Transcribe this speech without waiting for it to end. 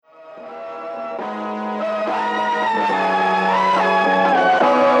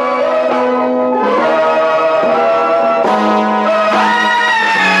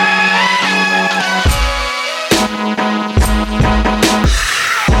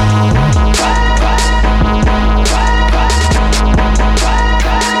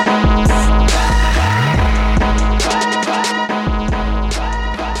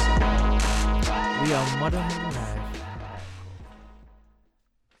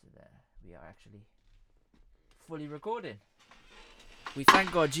Fully recording. We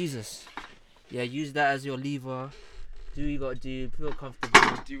thank God, Jesus. Yeah, use that as your lever. Do what you gotta do. Feel comfortable.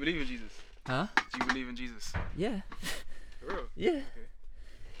 Do you believe in Jesus? Huh? Do you believe in Jesus? Yeah. For real? Yeah. Okay.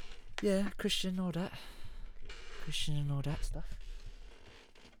 Yeah, Christian, all that. Christian and all that stuff.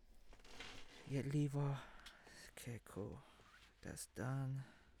 Yeah, lever. Okay, cool. That's done.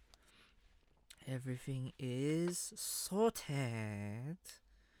 Everything is sorted.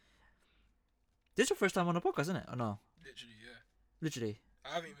 This is your first time on the podcast, isn't it? Or no? Literally, yeah. Literally.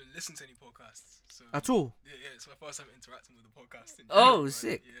 I haven't even listened to any podcasts. So At all? Yeah, it's my first time interacting with a podcast. Oh,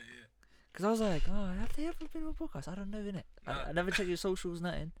 sick. Yeah, yeah. Because I was like, oh, have they ever been on a podcast? I don't know, innit? Nah. I never check your socials,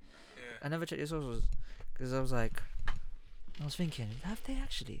 nothing. Yeah. I never check your socials. Because I was like, I was thinking, have they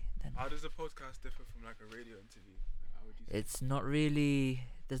actually? Then How does a podcast differ from like a radio interview? Like, how would you say? it's not really,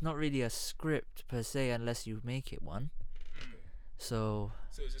 there's not really a script per se unless you make it one. Okay. So,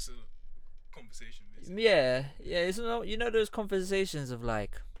 So it's just a conversation, basically. yeah, it's not, you know those conversations of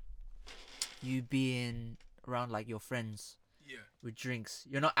like, you being around like your friends Yeah. with drinks.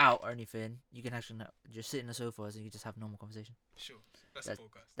 You're not out or anything. You can actually just sit in the sofas and you just have normal conversation. Sure. That's a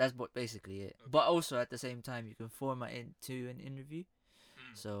podcast. That's what basically it. Okay. But also at the same time, you can format it into an interview.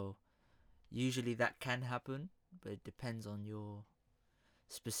 So usually that can happen, but it depends on your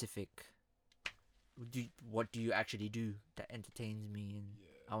specific. What do you actually do that entertains me and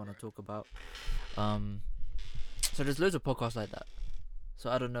I want to talk about? So there's loads of podcasts like that. So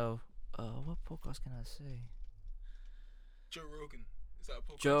I don't know. What podcast can I say? Joe Rogan. Is that a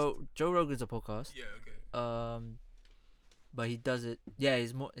podcast? Joe Rogan's a podcast. Yeah. Okay. But he does it. Yeah,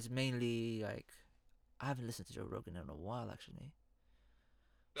 it's mainly like I haven't listened to Joe Rogan in a while actually.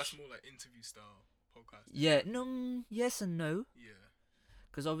 That's more like interview style podcast. Yeah, no, yes and no. Yeah.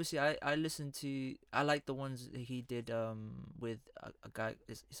 Because obviously I listen to, I like the ones that he did with a guy,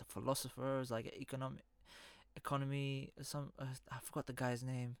 he's a philosopher, it's like economy, I forgot the guy's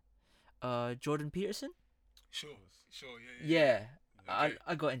name, Jordan Peterson? Sure. Yeah. Yeah, Okay.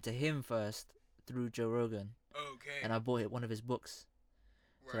 I got into him first through Joe Rogan, Okay. and I bought one of his books,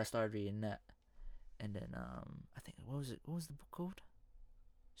 so I Right. started reading that, and then I think, what was the book called?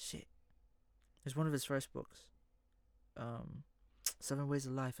 Shit. It's one of his first books. 7 Ways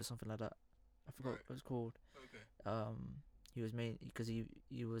of Life or something like that. I forgot Right. what it's called. Okay. He was made because he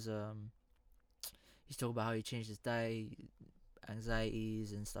was he's talking about how he changed his diet,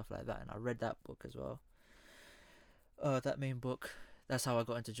 anxieties and stuff like that, and I read that book as well. That main book. That's how I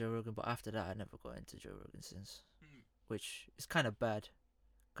got into Joe Rogan. But after that, I never got into Joe Rogan since, which is kind of bad,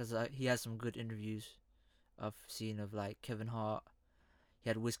 because he has some good interviews I've seen of like Kevin Hart. He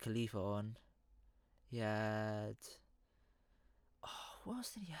had Wiz Khalifa on. He had. Oh, what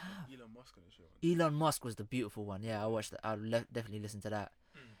else did he have? Elon Musk on the show. Elon Musk was the beautiful one. Yeah, I watched that. I'll definitely listen to that.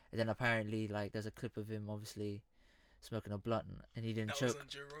 And then apparently, like, there's a clip of him obviously smoking a blunt, and he didn't That choke. was on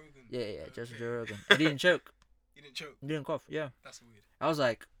Joe Rogan. Yeah, just Okay. Joe Rogan. He didn't choke. He didn't choke. He didn't cough. Yeah. That's weird. I was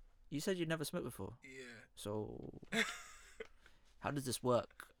like, you said you'd never smoked before, Yeah. so how does this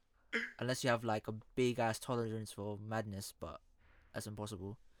work? Unless you have like a big ass tolerance for madness, but that's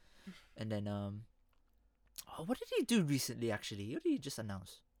impossible. And then what did he do recently? Actually, what did he just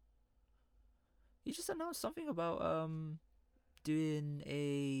announce? He just announced something about doing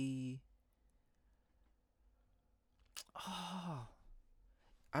a. Oh,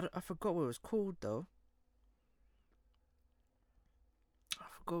 I forgot what it was called though.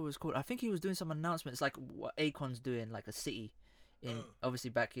 I think he was doing some announcements like what Akon's doing, like a city. In obviously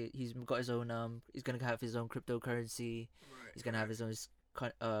back here, he's got his own. He's gonna have his own cryptocurrency. Right. He's gonna have his own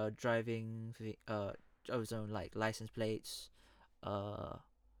driving his own like license plates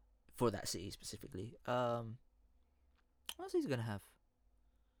for that city specifically. What else he's gonna have?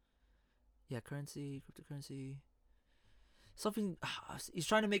 Yeah, cryptocurrency. Something. He's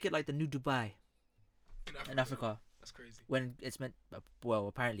trying to make it like the new Dubai in Africa. That's crazy. When it's meant, well,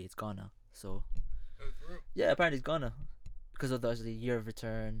 apparently it's Ghana. So Oh, for real? yeah, apparently it's Ghana because of the year of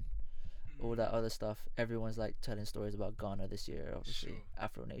return, all that other stuff. Everyone's like telling stories about Ghana this year, obviously Sure.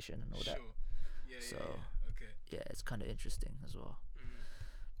 Afro Nation and all Sure. that. Yeah. So- Yeah. Okay. Yeah, it's kind of interesting as well. Mm.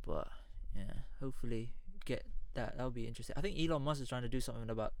 But yeah, hopefully get that. That'll be interesting. I think Elon Musk is trying to do something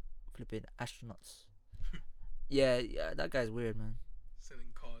about flipping astronauts. Yeah, that guy's weird, man. Sending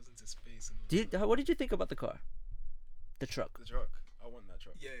cars into space and all What did you think about the car? The truck. The truck. I want that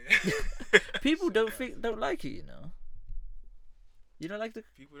truck. Yeah. People So don't like it, you know. You don't like the.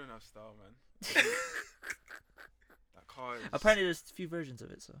 People don't have style, man. That car is... Apparently, there's a few versions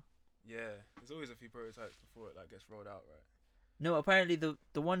of it, so. Yeah, there's always a few prototypes before it like gets rolled out, right? No, apparently the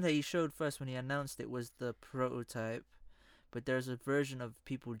one that he showed first when he announced it was the prototype, but there's a version of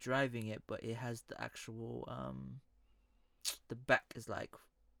people driving it, but it has the actual the back is like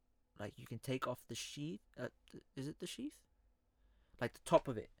you can take off the sheath. Is it the sheath? Like the top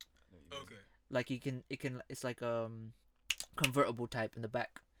of it. I know what you mean. Okay. Like it's like convertible type in the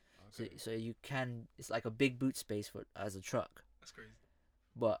back. Okay. So you can, it's like a big boot space for as a truck. That's crazy.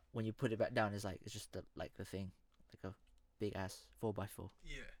 But when you put it back down, it's just the thing, like a big ass 4x4.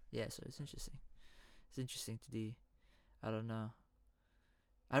 Yeah. Yeah, so it's interesting. It's interesting to do. I don't know.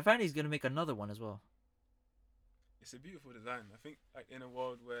 I find he's gonna make another one as well. It's a beautiful design. I think like in a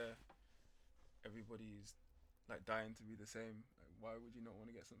world where everybody's like dying to be the same, like, why would you not want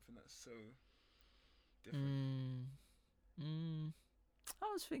to get something that's so different?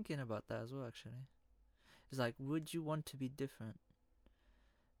 I was thinking about that as well, actually. It's like, would you want to be different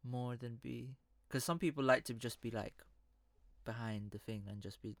more than be? Because some people like to just be like behind the thing and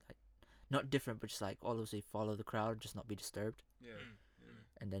just be like not different, but just like always follow the crowd, just not be disturbed. Yeah. Mm. Yeah.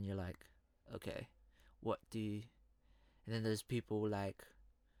 And then you're like, okay, what do you? And then there's people like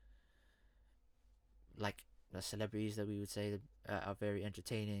the celebrities that we would say that are very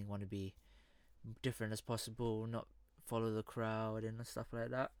entertaining, want to be different as possible, not follow the crowd and stuff like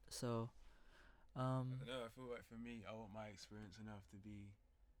that. So, I don't know. I feel like for me, I want my experience enough to be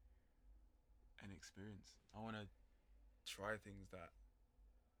an experience. I want to try things that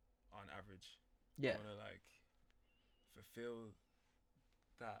aren't average. yeah, I want to like fulfill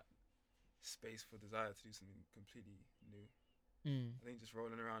that space for desire to do something completely new. I think just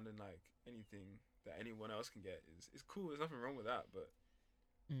rolling around in like anything that anyone else can get is cool. There's nothing wrong with that. But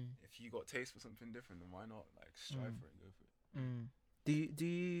if you got taste for something different, then why not like strive for it, go for it? Do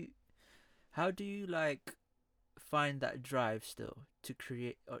you how do you like find that drive still to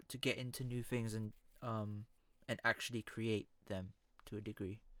create or to get into new things and actually create them to a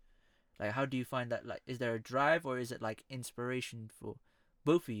degree? Like, how do you find that? Like, is there a drive or is it like inspiration for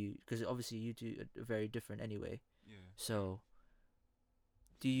both of you? Because obviously you two are very different anyway. Yeah. So,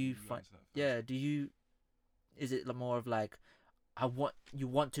 do you find? answer that first. Yeah. Do you? Is it more of like, you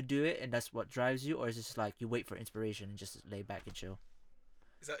want to do it and that's what drives you, or is it just like you wait for inspiration and just lay back and chill?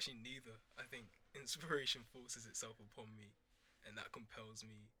 It's actually neither. I think inspiration forces itself upon me, and that compels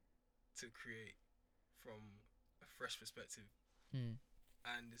me to create from a fresh perspective.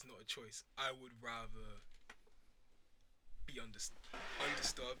 And it's not a choice. I would rather be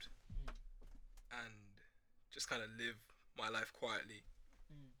undisturbed and just kind of live my life quietly.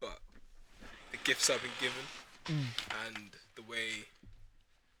 But the gifts I've been given and the way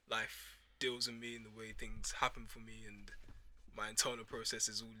life deals with me and the way things happen for me and my internal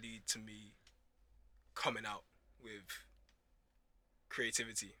processes all lead to me coming out with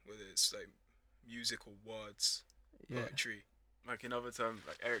creativity, whether it's like music or words, poetry. Like in other terms,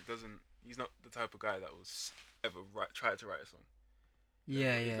 like Eric he's not the type of guy that will ever try to write a song.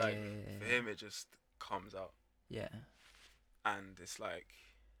 Yeah, He's yeah, like, yeah. For him, it just comes out. Yeah. And it's like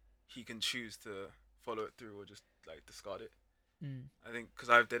he can choose to follow it through or just like discard it. I think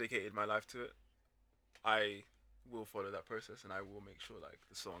because I've dedicated my life to it, I will follow that process and I will make sure like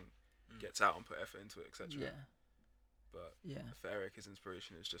the song gets out and put effort into it, etc. Yeah. But Yeah. for Eric, his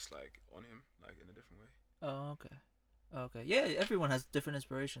inspiration is just like on him, like in a different way. Oh, okay. Okay. Yeah, everyone has different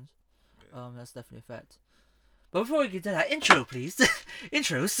inspirations. Yeah. That's definitely a fact. But before we get to that, intro, please.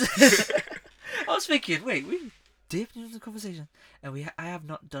 Intros. I was thinking, wait, we dipped into the conversation, and I have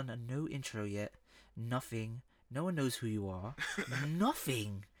not done a no intro yet. Nothing. No one knows who you are.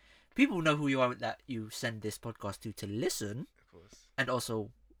 Nothing. People know who you are that you send this podcast to listen, Of course. and also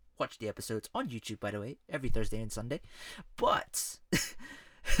watch the episodes on YouTube, by the way, every Thursday and Sunday. But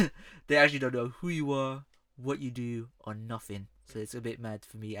they actually don't know who you are, what you do, or nothing. So it's a bit mad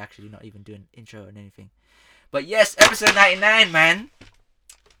for me actually not even doing intro or anything. But yes, episode 99, man.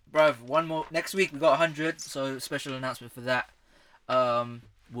 Bruv, one more. Next week we got 100, so special announcement for that.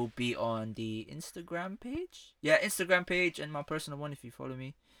 Will be on the Instagram page. Yeah, Instagram page and my personal one if you follow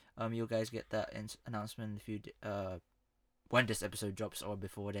me. You guys get that announcement if you when this episode drops or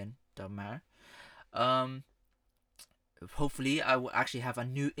before then, don't matter. Hopefully I will actually have a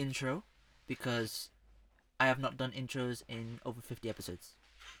new intro because I have not done intros in over 50 episodes.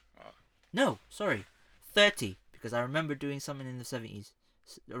 No, sorry, 30 because I remember doing something in the 70s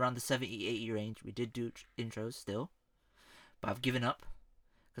around the 70, 80 range. We did do intros still, but I've given up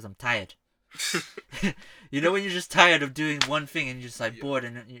because I'm tired. You know when you're just tired of doing one thing and you're just like bored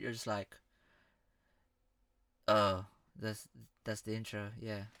and you're just like, oh, that's the intro,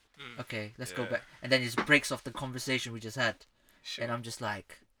 yeah. Okay, let's go back, and then it just breaks off the conversation we just had, and I'm just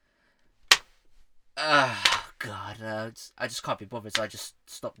like, God, I just can't be bothered, so I just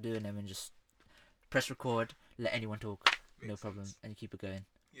stop doing them and just press record, let anyone talk, no problem, and you keep it going.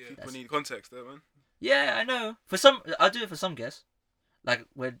 Yeah, people need context though, man. Yeah, I know. For some, I'll do it for some guests. Like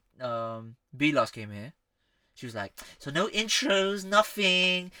when B last came here, she was like, "So no intros,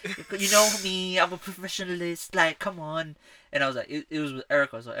 nothing. You know me, I'm a professionalist. Like, come on." And I was like, "It was with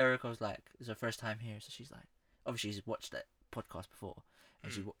Erica." So Erica was like, "It's her first time here." So she's like, obviously she's watched that podcast before,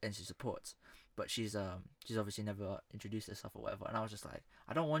 and she supports, but she's obviously never introduced herself or whatever. And I was just like,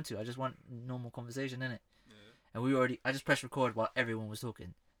 I don't want to. I just want normal conversation in it. Yeah. And I just pressed record while everyone was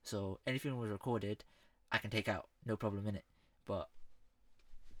talking. So anything was recorded, I can take out, no problem in it. But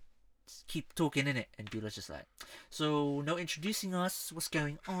keep talking in it, and Beulah's just like, so no introducing us, what's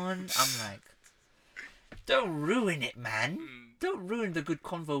going on? I'm like, don't ruin it, man. Don't ruin the good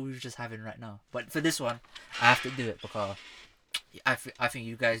convo we were just having right now. But for this one, I have to do it because I think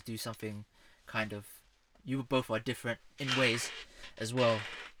you guys do something kind of, you both are different in ways as well,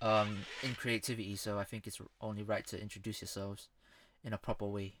 in creativity, so I think it's only right to introduce yourselves in a proper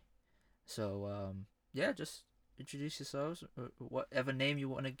way. So yeah, just introduce yourselves, whatever name you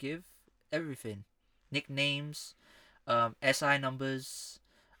want to give, everything, nicknames, SI numbers,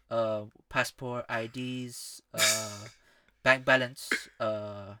 passport IDs, bank balance,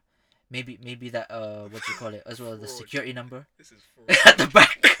 maybe that what you call it, as well as the security number. This is fraud. At the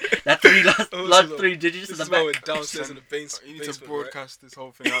back, that last three digits this at the back. Downstairs in the basement. You need to broadcast this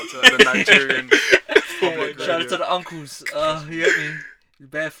whole thing out to the Nigerian public. Shout out to the uncles. You get me?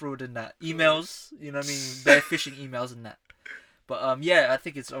 Bare fraud in that. Emails, you know what I mean? Bare phishing emails and that. But yeah, I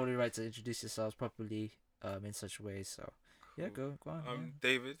think it's only right to introduce yourselves properly in such ways. So yeah, go on. I'm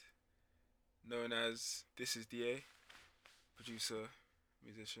David, known as This Is DA, producer,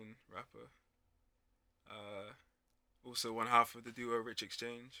 musician, rapper. Also one half of the duo Rich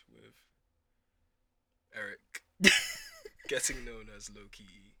Exchange with Eric. Getting known as Low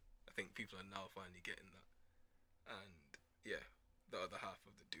Key. I think people are now finally getting that. And yeah, the other half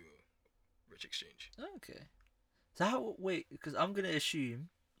of the duo Rich Exchange. Okay. So because I'm gonna assume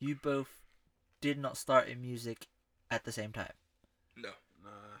you both did not start in music at the same time.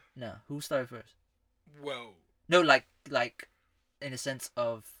 No. Who started first? Well. No, like in a sense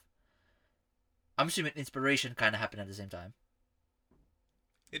of, I'm assuming inspiration kind of happened at the same time.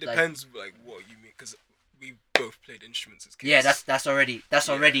 It depends, like what you mean, because we both played instruments as kids. Yeah, that's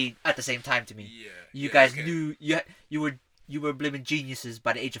already at the same time to me. Yeah. You guys knew you were blaming geniuses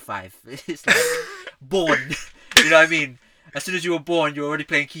by the age of 5. It's like born. You know what I mean? As soon as you were born, you were already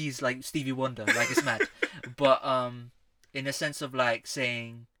playing keys like Stevie Wonder, like it's mad. But in a sense of like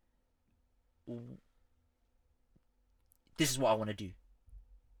saying, this is what I want to do.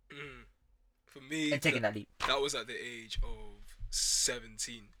 For me, and taking that leap. That was at the age of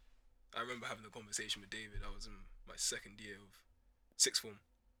 17. I remember having a conversation with David. I was in my second year of sixth form,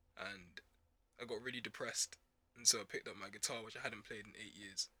 and I got really depressed, and so I picked up my guitar, which I hadn't played in 8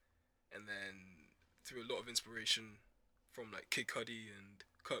 years, and then through a lot of inspiration from like Kid Cudi and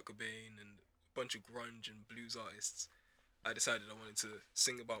Kurt Cobain and a bunch of grunge and blues artists, I decided I wanted to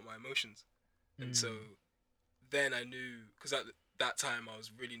sing about my emotions. And so then I knew, because at that time I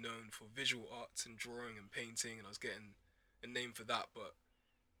was really known for visual arts and drawing and painting, and I was getting a name for that, but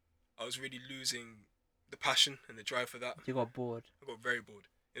I was really losing the passion and the drive for that. You got bored. I got very bored.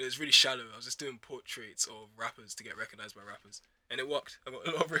 It was really shallow. I was just doing portraits of rappers to get recognised by rappers. And it worked. I got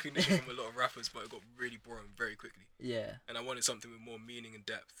a lot of recognition from a lot of rappers, but it got really boring very quickly. Yeah. And I wanted something with more meaning and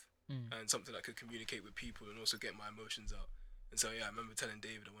depth, and something that could communicate with people and also get my emotions out. And so yeah, I remember telling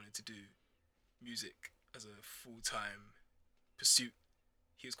David I wanted to do music as a full-time pursuit.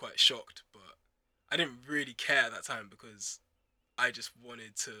 He was quite shocked, but I didn't really care at that time because I just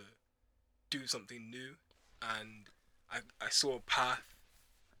wanted to do something new, and I saw a path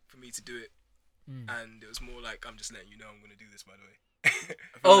for me to do it, and it was more like, I'm just letting you know I'm going to do this, by the way.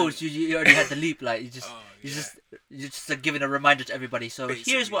 Oh, so you already had the leap, like you're just like giving a reminder to everybody. So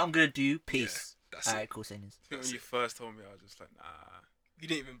basically, here's what I'm going to do. Peace. Yeah, Alright, cool, Seniors. When you first told me, I was just like, nah. You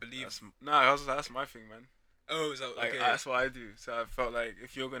didn't even believe. I was like, that's my thing, man. Oh, is that okay? Like, that's what I do. So I felt like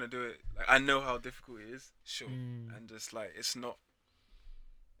if you're gonna do it, like, I know how difficult it is. Sure. And just like, it's not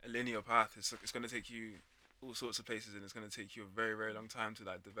a linear path. It's gonna take you all sorts of places, and it's gonna take you a very, very long time to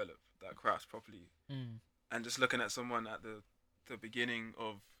like develop that craft properly. And just looking at someone at the the beginning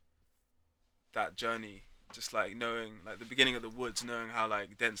of that journey, just like knowing, like the beginning of the woods, knowing how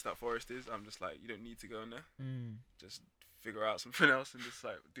like dense that forest is, I'm just like, you don't need to go in there. Just figure out something else and just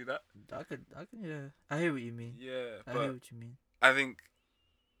like do that. Yeah. I hear what you mean. Yeah, I hear what you mean. I think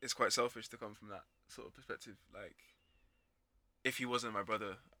it's quite selfish to come from that sort of perspective. Like, if he wasn't my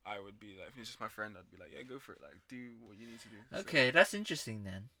brother, I would be like, if he's just my friend, I'd be like, yeah, go for it. Like, do what you need to do. Okay, so. That's interesting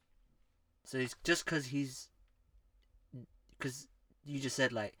then. So it's just because you just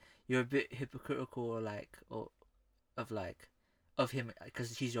said like you're a bit hypocritical, of him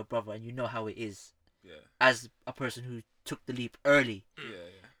because he's your brother and you know how it is. Yeah. As a person who took the leap early.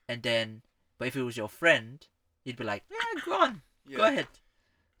 Yeah. And then, but if it was your friend, you'd be like, yeah, go on, go ahead.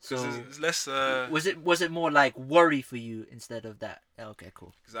 So it's less. Was it more like worry for you instead of that? Okay,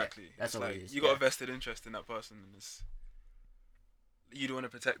 cool. Exactly. Yeah, that's all like it is. You got a vested interest in that person, and you don't want to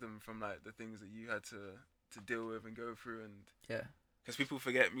protect them from like the things that you had to deal with and go through, and because people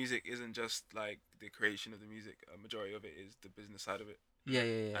forget music isn't just like the creation of the music. A majority of it is the business side of it. Yeah.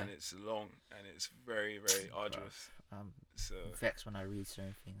 And it's long and it's very, very arduous. So vexed when I read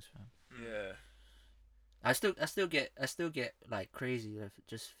certain things, man. Yeah. I still get like crazy.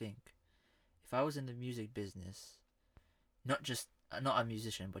 Just think, if I was in the music business, not a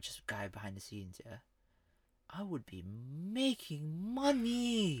musician, but just a guy behind the scenes, I would be making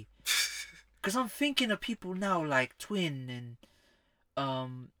money. Cause I'm thinking of people now like Twin and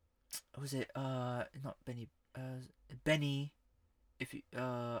was it not Benny Benny, if you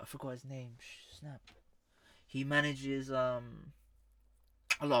I forgot his name. Snap. He manages a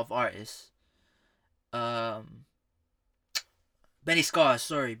lot of artists. Benny Scars.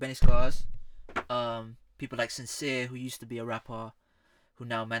 People like Sincere, who used to be a rapper, who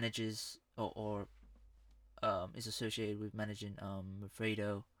now manages or is associated with managing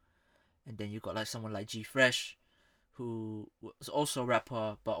Fredo. And then you got like someone like G Fresh, who was also a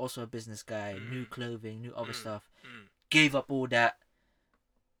rapper but also a business guy, new clothing, new other stuff. Gave up all that.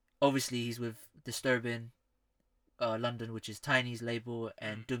 Obviously he's with Disturbing London, which is Tiny's label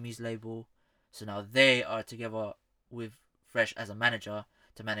and Dummy's label. So now they are together with Fresh as a manager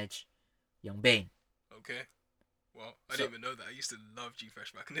to manage Young Bane. Okay. Well, I didn't even know that. I used to love G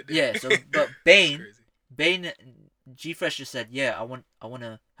Fresh back in the day. Yeah, so but Bane G Fresh just said, yeah, I want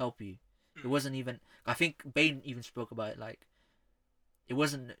to help you. It wasn't even, I think Bane even spoke about it like he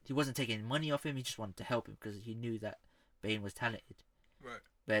wasn't taking money off him, he just wanted to help him because he knew that Bane was talented. Right.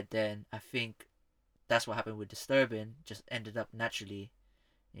 But then I think that's what happened with Disturbing, just ended up naturally.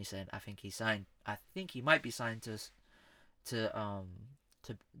 He said, I think he might be signed to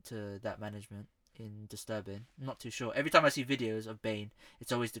that management in Disturbing. I'm not too sure. Every time I see videos of Bane,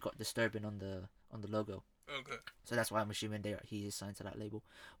 it's always got Disturbing on the logo. Okay. So that's why I'm assuming he is signed to that label.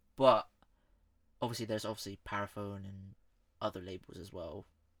 But obviously there's Paraphone and other labels as well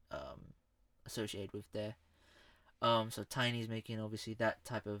associated with there. So Tiny's making obviously that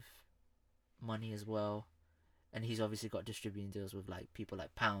type of money as well. And he's obviously got distributing deals with like people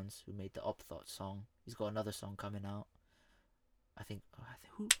like Pounds, who made the Upthought song. He's got another song coming out. I think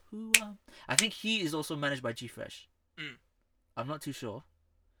I think he is also managed by G Fresh. I'm not too sure.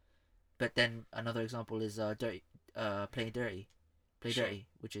 But then another example is Play Dirty,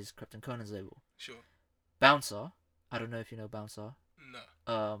 which is Krypton Conan's label. Sure. Bouncer, I don't know if you know Bouncer.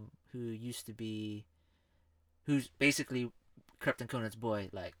 No. Who's basically Krypton Conan's boy,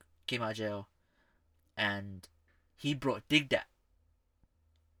 like came out of jail, and he brought Dig Dat.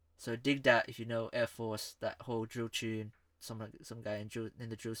 So Dig Dat, if you know Air Force, that whole drill tune, some guy in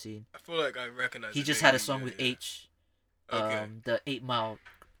the drill scene. I feel like I recognize. He just had a song with H. Okay. The 8 Mile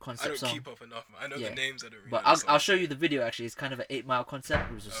concept song. I don't keep up enough. I know the names. I don't. But I'll show you the video. Actually, it's kind of an 8 Mile concept.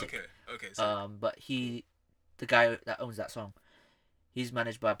 It was just okay. But the guy that owns that song, he's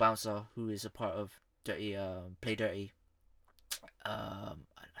managed by Bouncer, who is a part of Dirty, Play Dirty. I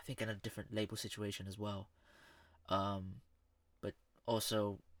think in a different label situation as well. But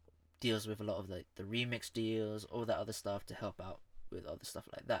also deals with a lot of the remix deals, all that other stuff to help out with other stuff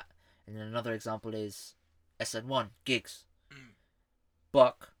like that. And then another example is SN1 Gigs.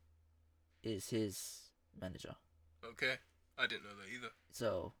 Buck is his manager. Okay, I didn't know that either.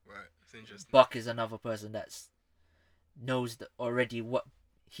 So right, it's interesting. Buck is another person that's knows already what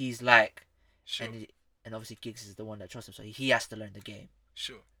he's like, sure. And obviously Gigs is the one that trusts him, so he has to learn the game.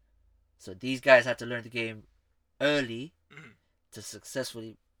 Sure. So these guys had to learn the game early to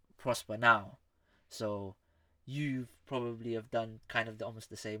successfully prosper now. So you probably have done kind of almost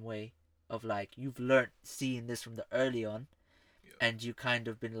the same way of like you've learned seeing this from the early on, and you kind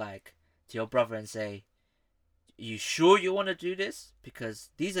of been like to your brother and say, you sure you want to do this? Because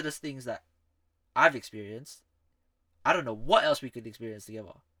these are the things that I've experienced. I don't know what else we could experience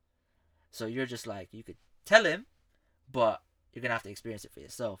together. So you're just like, you could tell him, but you're gonna have to experience it for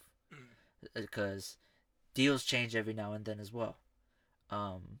yourself, because deals change every now and then as well.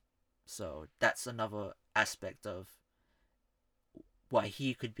 So that's another aspect of why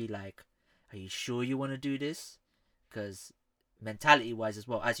he could be like, are you sure you want to do this? Because mentality wise as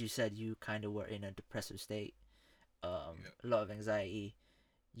well, as you said, you kind of were in a depressive state, a lot of anxiety.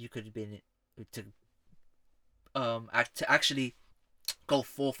 You could have been to actually go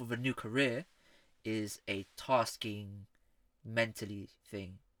forth with a new career is a tasking mentally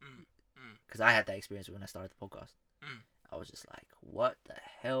thing, because I had that experience when I started the podcast. I was just like, what the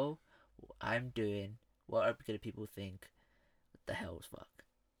hell I'm doing, what are gonna people think, what the hell was fuck.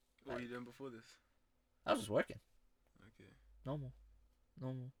 What were you doing before this? I was just working. Okay. Normal.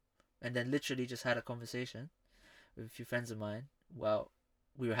 And then literally just had a conversation with a few friends of mine while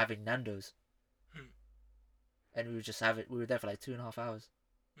we were having Nando's. And we were there for like 2.5 hours.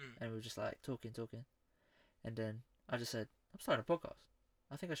 And we were just like talking. And then I just said, I'm starting a podcast.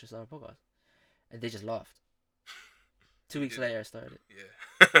 I think I should start a podcast. And they just laughed. 2 weeks later I started it.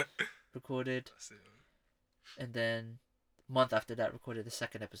 Yeah. Recorded. That's it, man. And then a month after that recorded the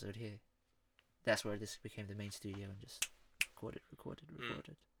second episode here. That's where this became the main studio and just recorded.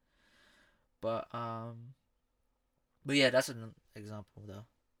 But yeah, that's an example though,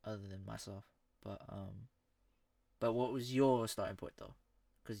 other than myself. But what was your starting point though?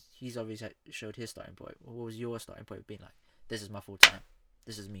 Because he's obviously showed his starting point. What was your starting point? Being like, this is my full time.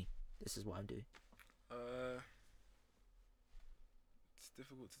 This is me. This is what I'm doing. It's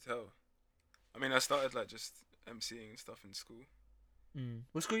difficult to tell. I mean, I started like just MCing and stuff in school.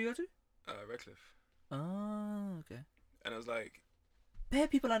 What school you go to? Redcliffe. Oh, okay. And I was like, bare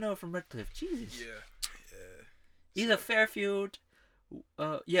people I know are from Redcliffe. Jesus. Yeah. Either Fairfield.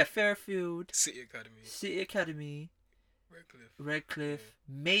 Fairfield. City Academy. Redcliffe.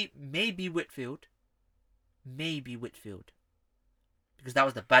 Yeah. Maybe Whitfield. Because that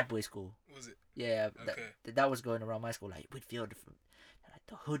was the bad boy school. Was it? Yeah. Okay. That was going around my school, like Whitfield, like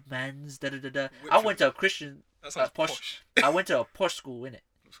the hoodmans. I Whitfield. went to a Christian. That sounds posh. I went to a posh school, innit?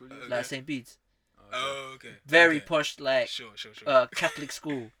 Okay. Like St. Bede's. Oh, okay. Very posh, like Sure. Catholic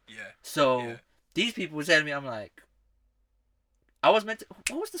school. Yeah. So these people were telling me, I'm like, what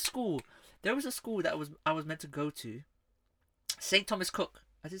was the school? There was a school that I was meant to go to. St. Thomas Cook.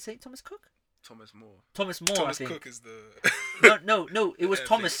 Is it St. Thomas Cook? Thomas More. Thomas More, Thomas I think. Cook is the... No. It was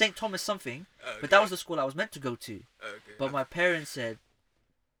Thomas, St. Thomas something. Okay. But that was the school I was meant to go to. Okay. But my parents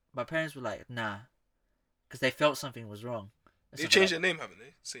were like, nah. Because they felt something was wrong. They've changed their name, haven't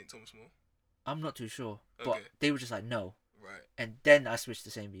they? St. Thomas More? I'm not too sure. But Okay. they were just like, no. Right. And then I switched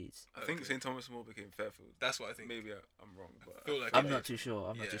to St. Bede's. I think St. Thomas More became Fairfield. That's what I think. Maybe I'm wrong, but I feel like I'm not too sure.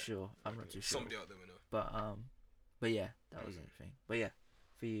 I'm not too sure. Somebody out there will know. But yeah, that was anything. But yeah,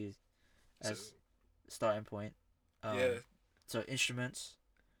 for you, as starting point. So instruments.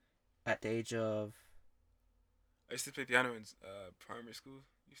 At the age of... I used to play piano in primary school.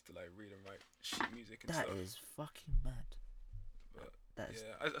 Used to like read and write sheet music and stuff. That is fucking mad. But That's...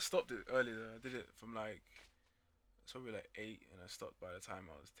 yeah, I stopped it early though. I did it from like, it's probably like 8, and I stopped by the time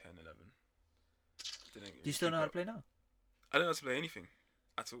I was 10, 11. Do you still know how to play now? I don't know how to play anything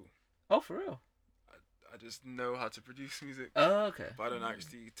at all. Oh, for real? I just know how to produce music. Oh, okay. But I don't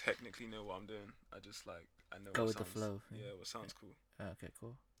actually technically know what I'm doing. I just like, I know go what with sounds, the flow. Yeah, what sounds cool. Okay,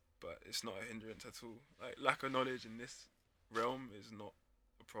 cool. But it's not a hindrance at all. Like, lack of knowledge in this realm is not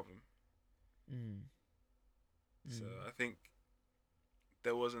a problem. So I think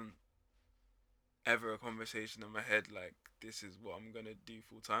there wasn't ever a conversation in my head like, this is what I'm gonna do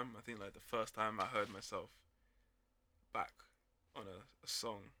full time. I think like the first time I heard myself back on a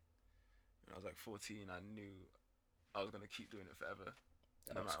song when I was like 14, I knew I was gonna keep doing it forever.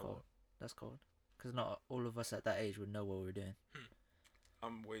 That's cool. That's cool. Because not all of us at that age would know what we were doing.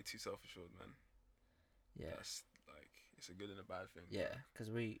 I'm way too self-assured, man. Yeah. That's like, it's a good and a bad thing. Yeah,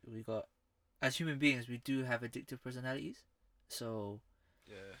 because we got, as human beings, we do have addictive personalities. So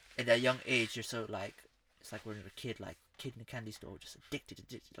yeah, at that young age, you're so like, it's like when you're a kid in a candy store, just addicted,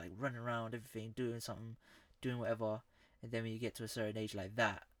 like running around, everything, doing something, doing whatever. And then when you get to a certain age like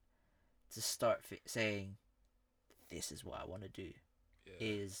that, to start saying, this is what I want to do,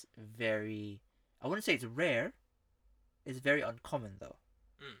 is very, I wouldn't say it's rare, it's very uncommon though.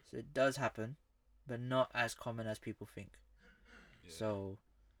 So it does happen, but not as common as people think.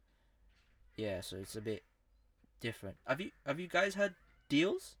 Yeah. So it's a bit different. Have you guys had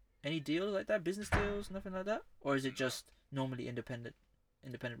deals? Any deals like that? Business deals? Nothing like that? Or is it just normally independent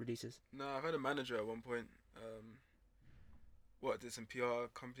releases? No, I've had a manager at one point. Did some PR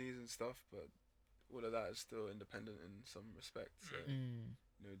companies and stuff, but all of that is still independent in some respects. So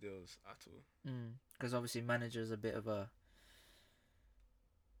no deals at all. Because obviously managers a bit of a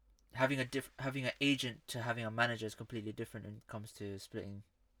having an agent to having a manager is completely different when it comes to splitting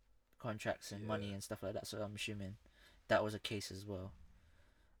contracts and money and stuff like that. So I'm assuming that was a case as well.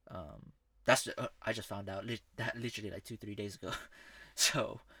 That's I just found out that literally like 2-3 days ago.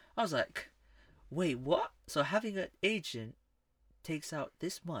 So I was like, wait, what? So having an agent takes out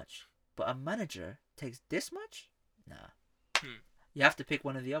this much, but a manager takes this much? Nah. You have to pick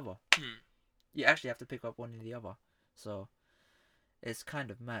one or the other. You actually have to pick up one or the other. So it's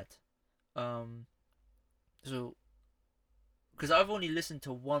kind of mad. So because I've only listened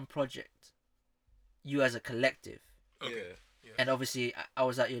to one project, you as a collective. Okay. Yeah. And obviously I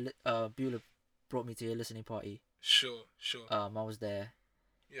was at your Beulah brought me to your listening party. Sure. I was there.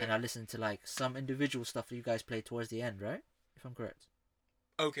 Yeah. And I listened to like some individual stuff that you guys played towards the end, right? If I'm correct.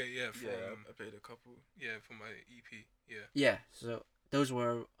 Okay, yeah. I played a couple. Yeah, for my EP. Yeah. Yeah. So those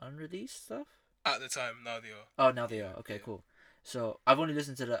were unreleased stuff. At the time, now they are. Oh, now they are. Okay, cool. So I've only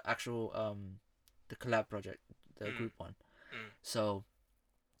listened to the actual the collab project, the group one. So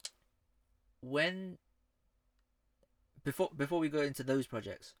before we go into those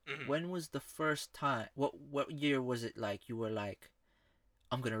projects, when was the first time? What year was it like you were like,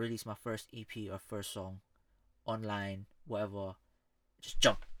 I'm gonna release my first EP or first song online, whatever, just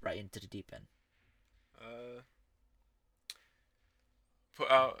jump right into the deep end? Put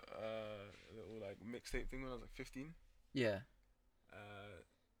out a little like mixtape thing when I was like 15. Yeah.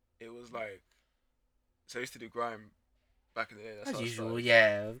 It was like, so I used to do grime back in the day. That's as usual,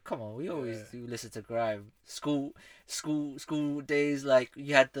 yeah. Come on, we always do listen to grime. School days, like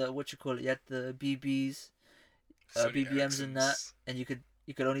you had the you had the BBs, BBMs and that, and you could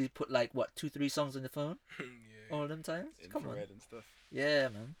only put like 2-3 songs on the phone. All them times. Come on. And stuff. Yeah,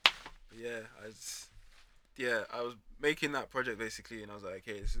 man. Yeah, I was making that project basically, and I was like,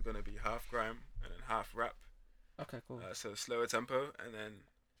 okay, this is gonna be half grime and then half rap. Okay, cool. So slower tempo, and then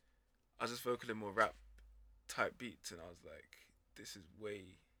I was just vocaling more rap type beats, and I was like, this is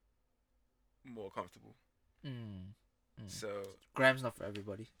way more comfortable. So grime's not for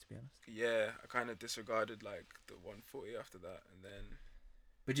everybody, to be honest. Yeah, I kind of disregarded like the 140 after that, and then.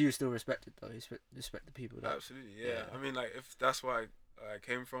 But you still respect it though. You respect the people. That... Absolutely, yeah. I mean, like if that's where I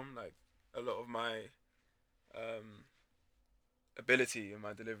came from, like a lot of my ability and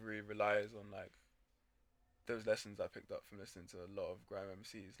my delivery relies on like those lessons I picked up from listening to a lot of grime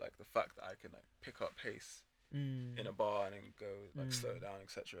MCs, like the fact that I can like pick up pace in a bar and then go like slow down,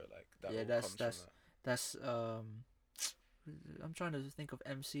 etc. Like that. Yeah, that's I'm trying to think of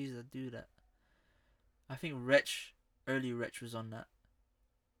MCs that do that. I think early Wretch was on that.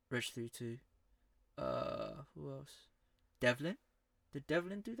 Wretch 32. Who else? Devlin. Did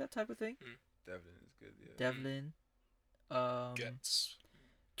Devlin do that type of thing? Devlin is good. Yeah. Devlin.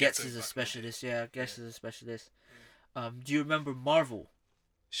 Gets is a specialist. Yeah, Gets is a specialist. Do you remember Marvel?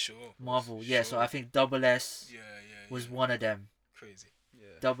 Sure. Marvel. Yeah. So I think Double S. Was one of them. Crazy.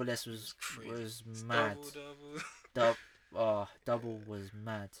 Yeah. Double S was mad. Double was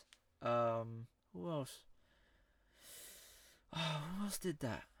mad. Who else? Oh, who else did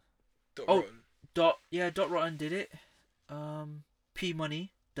that? Dot Rotten did it. P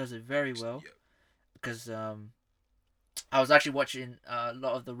Money does it very well. Because I was actually watching a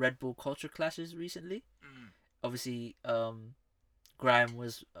lot of the Red Bull Culture Clashes recently. Obviously, Grime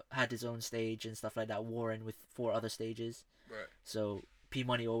had his own stage and stuff like that. Warren with 4 other stages. Right. So P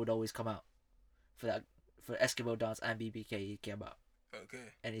Money would always come out for that, for Eskimo Dance and BBK. He came out.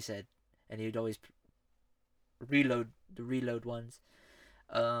 Okay. And he said, and he'd always reload ones.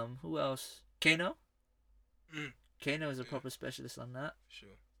 Who else? Kano. Kano is a proper specialist on that.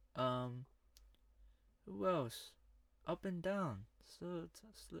 Sure. Who else? Up and Down. Slow,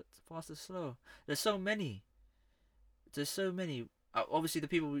 fast and slow. There's so many. Obviously, the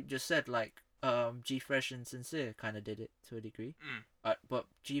people we just said, like G Fresh and Sincere, kind of did it to a degree. But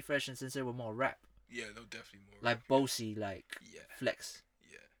G Fresh and Sincere were more rap. Yeah, they were definitely more. Like Bossy, like Flex.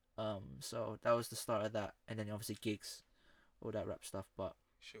 Yeah. So that was the start of that, and then obviously gigs, all that rap stuff. But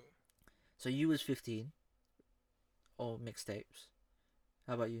sure. So you was 15. All mixtapes.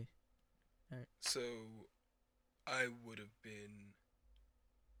 How about you? All right. So I would have been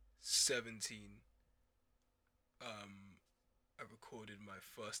 17. I recorded my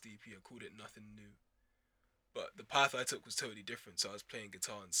first EP. I called it Nothing New. But the path I took was totally different. So I was playing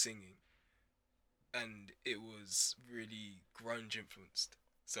guitar and singing. And it was really grunge influenced.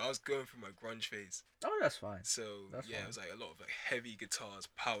 So I was going through my grunge phase. Oh, that's fine. So that's fine. It was like a lot of like heavy guitars,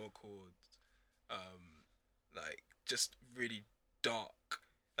 power chords, like just really dark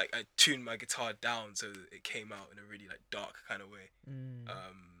like I tuned my guitar down so that it came out in a really like dark kind of way. And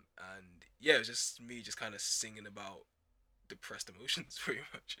yeah, it was just me just kind of singing about depressed emotions pretty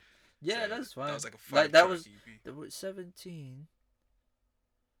much. Yeah, So that's fine. that was like a Like 5-track EP. that was 17.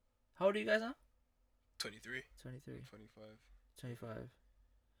 How old are you guys now? 23. 23. 25. 25.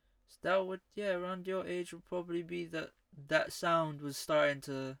 So that would, yeah, around your age would probably be that sound was starting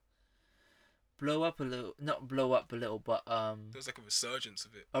to blow up a little. Not blow up a little, but There was like a resurgence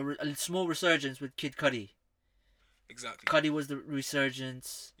of it. a small resurgence with Kid Cudi. Exactly. Cudi was the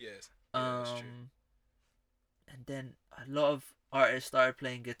resurgence. Yes. Yeah, that's true. And then a lot of artists started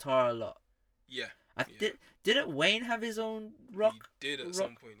playing guitar a lot. Yeah. Didn't Wayne have his own rock? He did at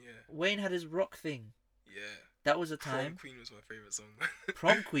some point, yeah. Wayne had his rock thing. Yeah. That was a time. Prom Queen was my favorite song.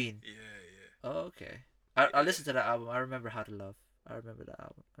 Prom Queen. Yeah. Oh, okay. I listened to that album. I remember How to Love. I remember that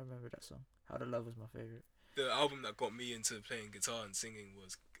album. I remember that song. How to Love was my favorite. The album that got me into playing guitar and singing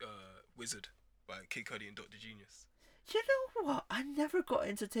was Wizard by Kid Cudi and Dr. Genius. You know what? I never got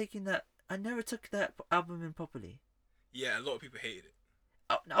into taking that. I never took that album in properly. Yeah, a lot of people hated it.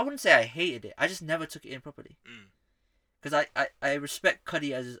 I wouldn't say I hated it. I just never took it in properly. Because I respect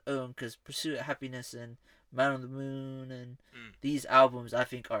Cudi as his own. Because Pursuit of Happiness and Man on the Moon and these albums I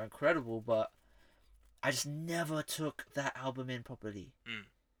think are incredible. But I just never took that album in properly.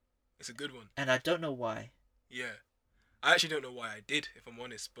 It's a good one. And I don't know why. Yeah. I actually don't know why I did, if I'm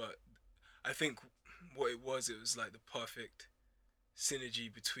honest. But I think what it was like the perfect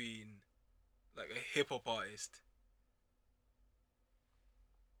synergy between like a hip-hop artist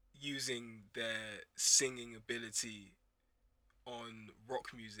using their singing ability on rock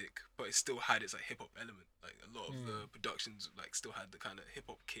music, but it still had its like hip hop element. Like a lot of the productions like still had the kind of hip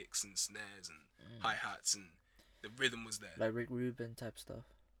hop kicks and snares and hi hats, and the rhythm was there. Like Rick Rubin type stuff.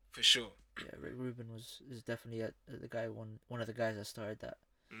 For sure. Yeah, Rick Rubin is definitely the guy one of the guys that started that.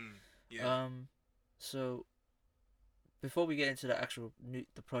 Yeah. So before we get into the actual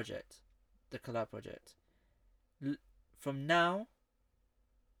the project, the collab project, from now.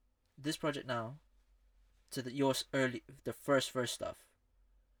 This project now, to the first stuff.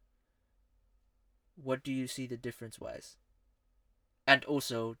 What do you see the difference wise? And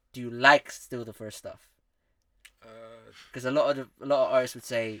also, do you like still the first stuff? Because a lot of artists would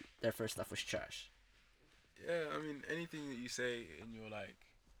say their first stuff was trash. Yeah, I mean anything that you say in your like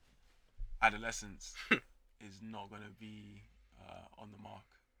adolescence is not gonna be on the mark.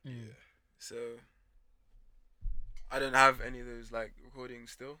 Yeah. So I don't have any of those like recordings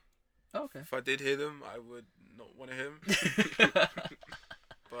still. Oh, okay. If I did hear them, I would not want to hear them.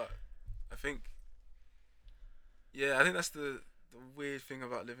 But I think that's the weird thing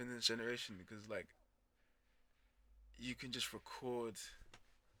about living in this generation, because like you can just record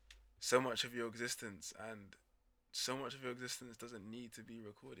so much of your existence, and so much of your existence doesn't need to be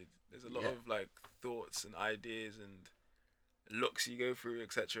recorded. There's a lot of like thoughts and ideas and looks you go through,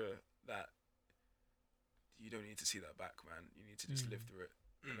 etc., that you don't need to see that back, man. You need to just live through it.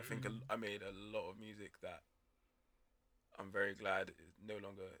 And I think I made a lot of music that I'm very glad it no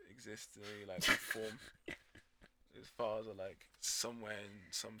longer exists in any like form. As far as like somewhere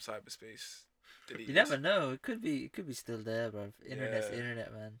in some cyberspace. You never know. It could be still there, bro. Internet's the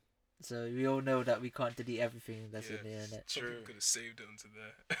internet, man. So we all know that we can't delete everything that's in the internet. True. Could have saved it onto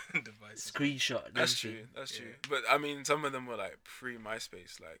their devices. Screenshot. That's true. But I mean, some of them were like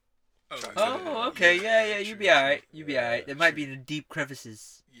pre-MySpace, like. Oh, okay, yeah, you'd be alright. There might be the deep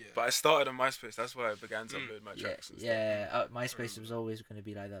crevices. Yeah. But I started on MySpace. That's why I began to upload my tracks. And stuff. MySpace was always going to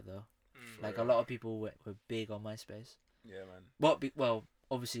be like that, though. Like a lot of people were big on MySpace. Yeah, man. Well,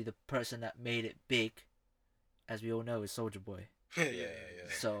 obviously the person that made it big, as we all know, is Soulja Boy. Yeah.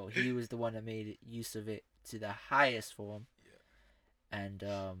 So he was the one that made use of it to the highest form. Yeah. And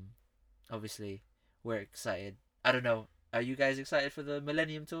obviously we're excited. I don't know. Are you guys excited for the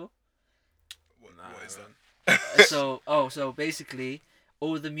Millennium Tour? What is that? So basically,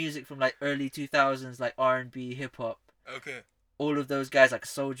 all the music from like early 2000s, like R&B, hip hop. Okay. All of those guys like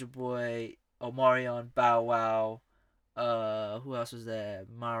Soulja Boy, Omarion, Bow Wow, who else was there?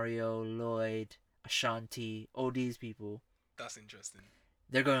 Mario, Lloyd, Ashanti, all these people. That's interesting.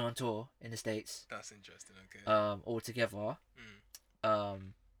 They're going on tour in the States. That's interesting. Okay. All together.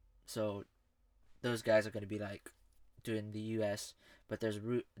 So those guys are going to be like doing the US, but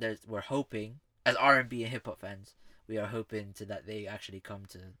we're hoping, as R&B and hip hop fans, we are hoping that they actually come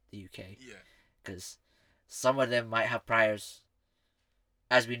to the UK. Yeah. Because some of them might have priors.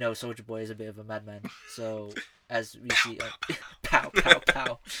 As we know, Soulja Boy is a bit of a madman. So as we see, pow, pow,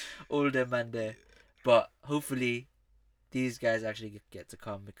 pow, all them man there. But hopefully, these guys actually get to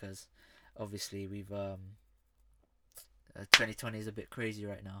come, because obviously we've 2020 is a bit crazy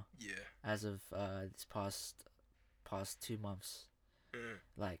right now. Yeah. As of this past 2 months,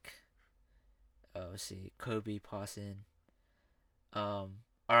 like, let's see, Kobe passing,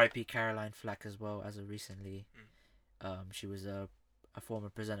 R.I.P. Caroline Flack as well as of recently. She was a former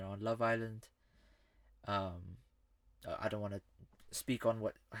presenter on Love Island. I don't want to speak on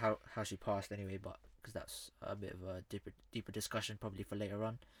how she passed anyway, but because that's a bit of a deeper discussion probably for later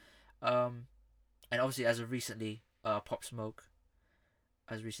on. And obviously as of recently, Pop Smoke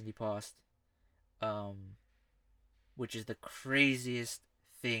has recently passed, which is the craziest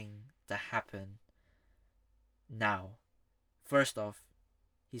thing to happen now. First off,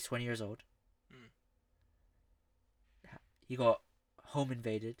 he's 20 years old. He got home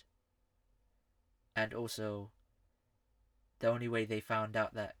invaded, and also the only way they found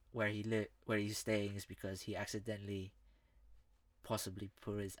out that where he's staying is because he accidentally possibly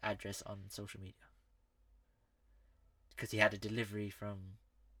put his address on social media, because he had a delivery from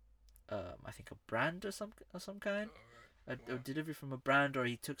I think a brand or some kind. A delivery from a brand, or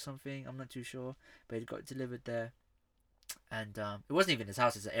he took something, I'm not too sure, but it got delivered there, and it wasn't even his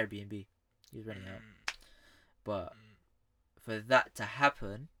house, it's an Airbnb he was renting out. But for that to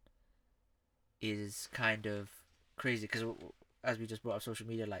happen is kind of crazy, because as we just brought up social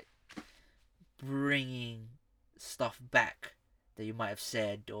media, like bringing stuff back that you might have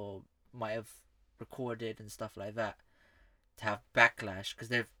said or might have recorded and stuff like that, to have backlash, because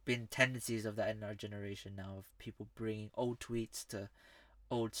there have been tendencies of that in our generation now, of people bringing old tweets to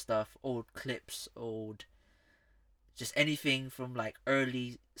old stuff, old clips, old just anything from like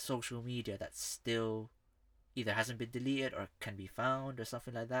early social media that still either hasn't been deleted or can be found or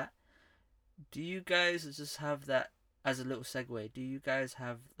something like that. Do you guys just have that as a little segue? Do you guys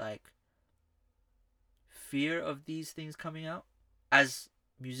have like fear of these things coming out as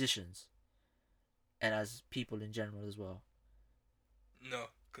musicians and as people in general as well? No,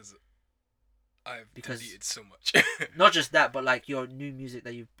 because I've deleted so much. Not just that, but like your new music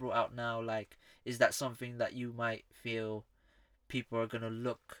that you've brought out now, like, is that something that you might feel people are gonna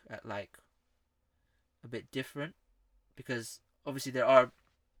look at like a bit different? Because obviously there are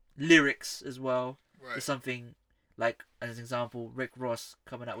lyrics as well. Right. It's something like, as an example, Rick Ross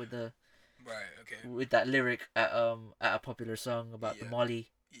coming out with okay, with that lyric at a popular song about the Molly.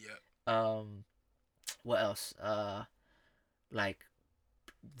 Yeah. What else? Like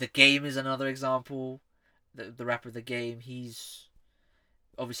The Game is another example. The rapper The Game, he's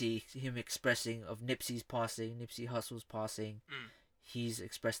obviously him expressing of Nipsey Hussle's passing. He's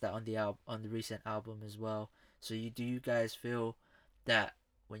expressed that on the recent album as well. So do you guys feel that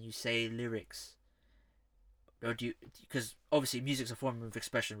when you say lyrics, or do you, because obviously music's a form of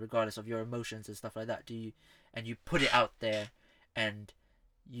expression regardless of your emotions and stuff like that, you put it out there, and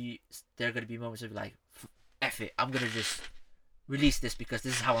there are going to be moments of like, F it, I'm going to just release this because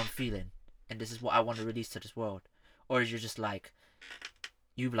this is how I'm feeling and this is what I want to release to this world? Or is you just like,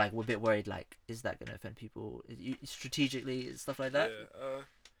 you like were a bit worried, like, is that going to offend people strategically and stuff like that? Yeah,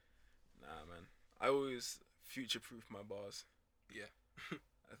 nah, man, I always future-proof my bars. Yeah.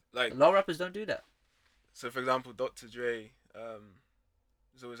 Like, a lot of rappers don't do that. So for example, Dr. Dre,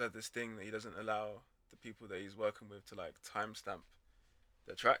 he's always had this thing that he doesn't allow the people that he's working with to like timestamp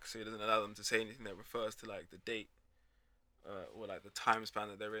their tracks, so he doesn't allow them to say anything that refers to like the date or like the time span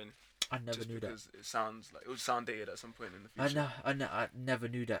that they're in. I never knew that. Because it sounds like it would sound dated at some point in the future. I never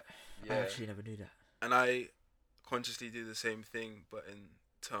knew that. Yeah. I actually never knew that. And I consciously do the same thing, but in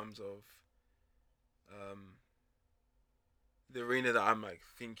terms of the arena that I'm like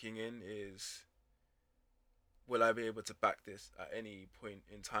thinking in is, will I be able to back this at any point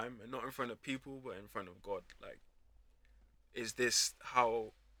in time? And not in front of people, but in front of God. Like, is this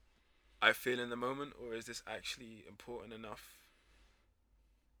how I feel in the moment, or is this actually important enough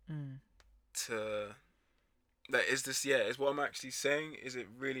to, like, is what I'm actually saying, is it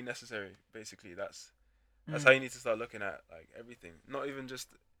really necessary? Basically, that's how you need to start looking at like everything. Not even just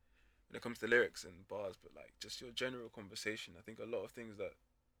when it comes to lyrics and bars, but like just your general conversation. I think a lot of things that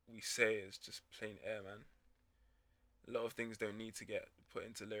we say is just plain air, man. A lot of things don't need to get put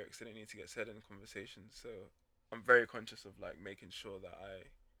into lyrics. They don't need to get said in conversations. So I'm very conscious of like making sure that I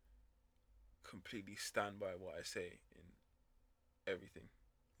completely stand by what I say in everything.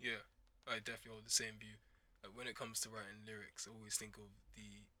 Yeah, I definitely hold the same view. Like, when it comes to writing lyrics, I always think of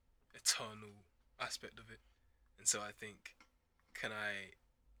the eternal aspect of it. And so I think, can I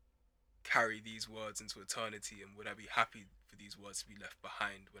carry these words into eternity, and would I be happy for these words to be left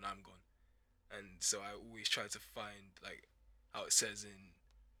behind when I'm gone? And so I always try to find, like, how it says in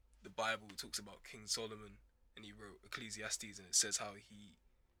the Bible, it talks about King Solomon, and he wrote Ecclesiastes, and it says how he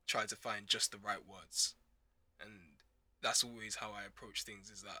tried to find just the right words. And that's always how I approach things,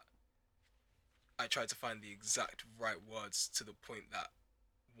 is that I try to find the exact right words to the point that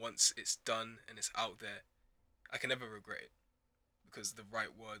once it's done and it's out there, I can never regret it, because the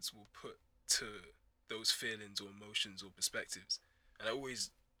right words will put to those feelings or emotions or perspectives. And I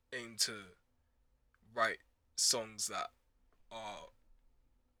always aim to write songs that are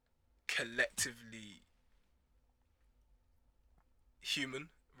collectively human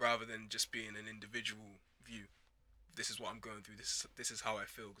rather than just being an individual view. This is what I'm going through. This is how I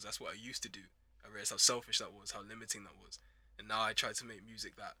feel, because that's what I used to do. I realized how selfish that was, how limiting that was, and now I try to make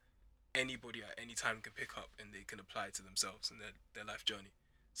music that anybody at any time can pick up and they can apply it to themselves and their life journey.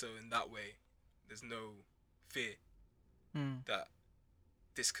 So in that way, there's no fear that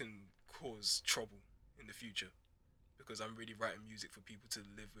this can cause trouble in the future, because I'm really writing music for people to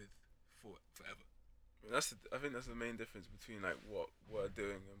live with for forever. I think that's the main difference between like what we're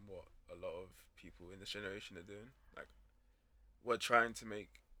doing and what a lot of people in this generation are doing. Like, we're trying to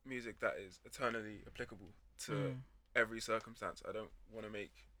make music that is eternally applicable to every circumstance. I don't want to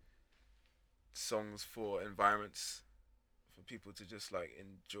make songs for environments for people to just like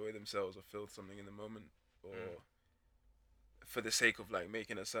enjoy themselves or feel something in the moment, or for the sake of like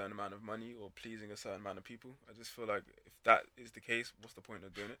making a certain amount of money or pleasing a certain amount of people. I just feel like if that is the case, what's the point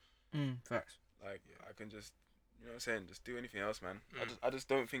of doing it? Facts. Like, I can just, you know what I'm saying, just do anything else, man. I just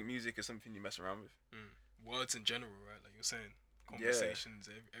don't think music is something you mess around with. Words in general, right? Like you're saying, conversations,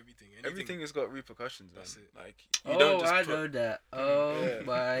 everything. Everything has got repercussions, man. That's it. Like, you don't just know that. Oh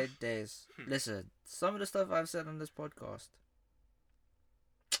my days. Listen, some of the stuff I've said on this podcast,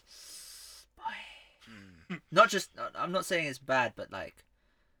 boy, not just, I'm not saying it's bad, but like,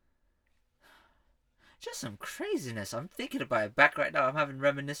 just some craziness. I'm thinking about it back right now. I'm having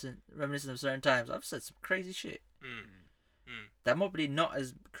reminiscent of certain times. I've said some crazy shit. That might be not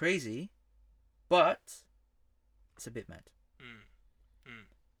as crazy, but it's a bit mad.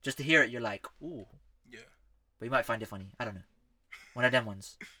 Just to hear it, you're like, ooh. Yeah. But you might find it funny. I don't know. One of them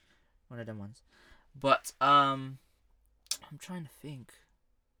ones. But I'm trying to think.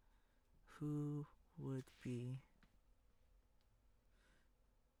 Who would be?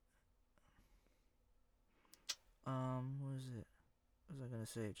 What was it? What was I gonna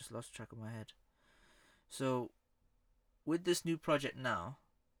say? Just lost track of my head. So, with this new project now,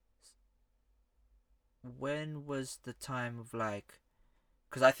 when was the time of like?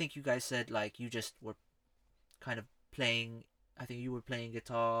 Because I think you guys said like you just were kind of playing. I think you were playing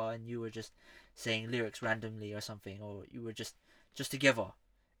guitar and you were just saying lyrics randomly or something, or you were just together,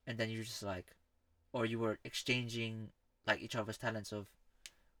 and then you were just like, or you were exchanging like each other's talents of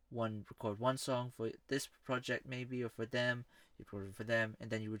one record one song for this project maybe, or for them you recorded for them, and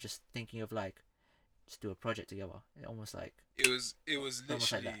then you were just thinking of like just do a project together. Almost like it was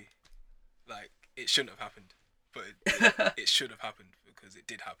literally like it shouldn't have happened, but it should have happened because it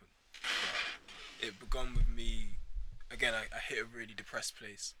did happen. But it began with me again. I hit a really depressed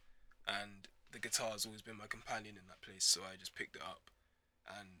place, and the guitar has always been my companion in that place, so I just picked it up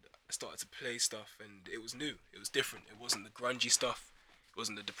and I started to play stuff, and it was new, it was different. It wasn't the grungy stuff, it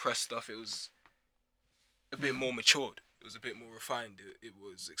wasn't the depressed stuff. It was a bit more matured. It was a bit more refined. It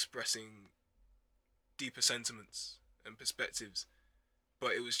was expressing deeper sentiments and perspectives,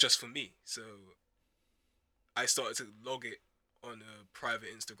 but it was just for me. So I started to log it on a private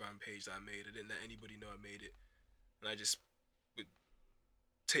Instagram page that I made. I didn't let anybody know I made it, and I just would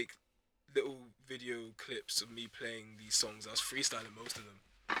take little video clips of me playing these songs. I was freestyling most of them.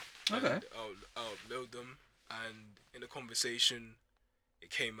 Okay. And I'll upload them, and in a conversation, it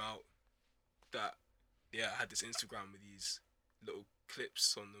came out that I had this Instagram with these little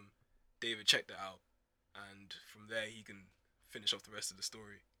clips on them. David checked it out, and from there he can finish off the rest of the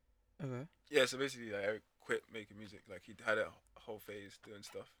story. Okay. Yeah, so basically, like, Eric quit making music. Like, he had a whole phase doing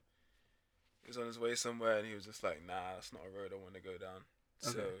stuff. He was on his way somewhere, and he was just like, nah, that's not a road I want to go down.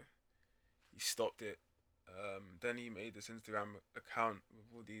 Okay. So he stopped it. Then he made this Instagram account with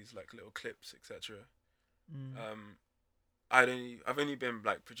all these like little clips, etc. I've only been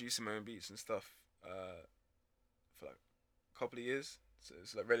like producing my own beats and stuff for like a couple of years, so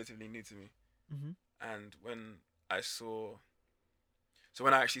it's like relatively new to me. And when I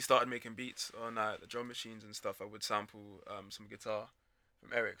actually started making beats on the drum machines and stuff, I would sample some guitar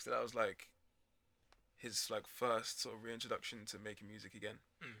from Eric. So that was like his like first sort of reintroduction to making music again.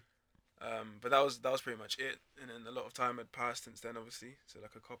 But that was pretty much it. And then a lot of time had passed since then, obviously. So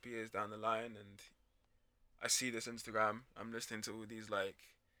like a couple years down the line, and I see this Instagram. I'm listening to all these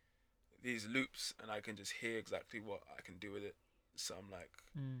loops, and I can just hear exactly what I can do with it. So I'm like,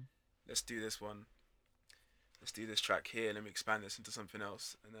 let's do this one. Let's do this track here. Let me expand this into something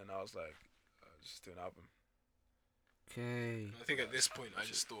else. And then I was like, just do an album. Okay. I think at this point I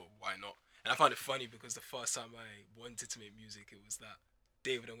just thought, why not? And I found it funny because the first time I wanted to make music, it was that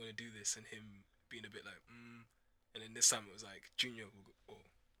David, I'm gonna do this, and him being a bit like, and then this time it was like Junior or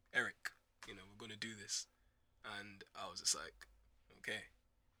Eric, we're gonna do this, and I was just like, okay,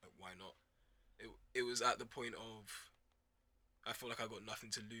 like, why not? It was at the point of, I feel like I got nothing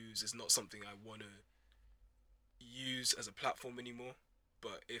to lose. It's not something I wanna use as a platform anymore.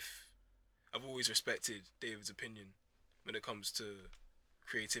 But if I've always respected David's opinion when it comes to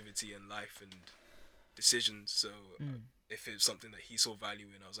creativity and life and decisions. So if it's something that he saw value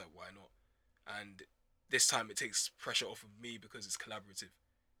in, I was like, why not? And this time it takes pressure off of me because it's collaborative.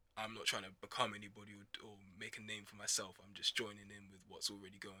 I'm not trying to become anybody or make a name for myself. I'm just joining in with what's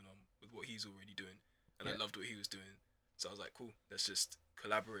already going on, with what he's already doing. And I loved what he was doing. So I was like, cool, let's just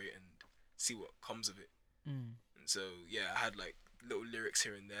collaborate and see what comes of it. And so, yeah, I had like little lyrics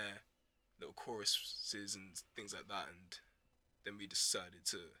here and there, little choruses and things like that. And then we decided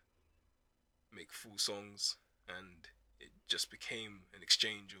to make full songs, and it just became an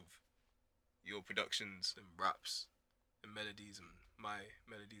exchange of your productions and raps and melodies and my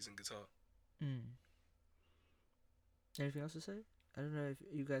melodies and guitar. Anything else to say? I don't know if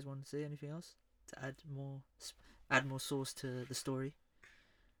you guys want to say anything else to add more sauce to the story.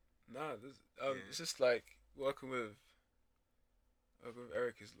 Nah, it's just like working with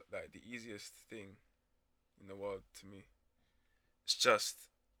Eric is like the easiest thing in the world to me. It's just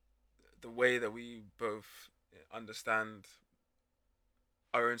the way that we both understand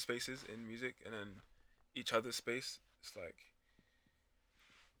our own spaces in music and then each other's space. It's like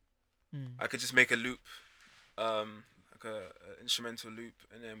I could just make a loop, like a instrumental loop,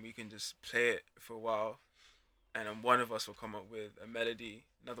 and then we can just play it for a while, and then one of us will come up with a melody,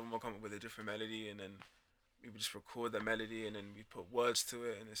 another one will come up with a different melody, and then we would just record that melody, and then we put words to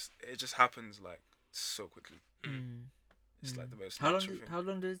it, and it just happens like so quickly. It's like the most natural thing. How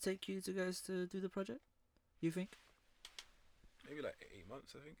long did it take you guys to do the project, you think? Maybe like 8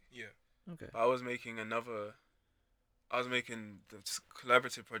 months, I think. Yeah. Okay. I was making the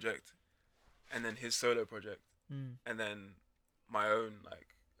collaborative project, and then his solo project, and then my own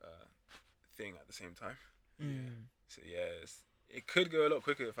thing at the same time. So yeah, it could go a lot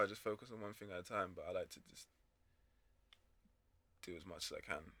quicker if I just focus on one thing at a time, but I like to just do as much as I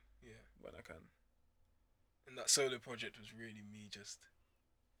can. Yeah. When I can. And that solo project was really me just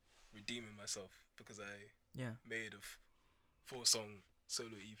redeeming myself, because I made a 4-song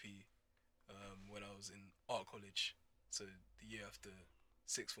solo EP when I was in art college. So the year after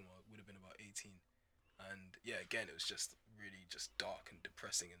sixth form, I would have been about 18. And yeah, again, it was just really just dark and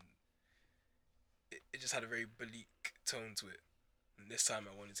depressing, and it just had a very bleak tone to it. And this time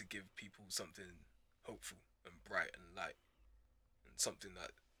I wanted to give people something hopeful and bright and light, and something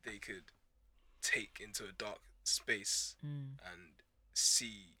that they could take into a dark space and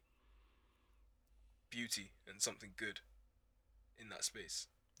see beauty and something good in that space.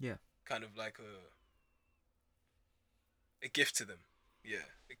 Yeah. Kind of like a gift to them. Yeah,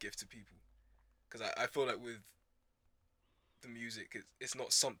 a gift to people. Because I feel like with the music, it's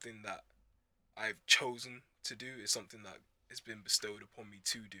not something that I've chosen to do. It's something that has been bestowed upon me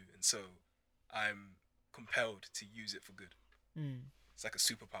to do. And so I'm compelled to use it for good. It's like a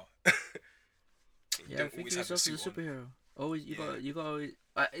superpower. Yeah, think of yourself as a superhero. Always, you got always.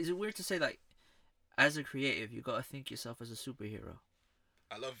 Is it weird to say, like, as a creative, you gotta think yourself as a superhero?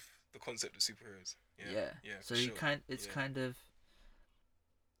 I love the concept of superheroes. Yeah. So you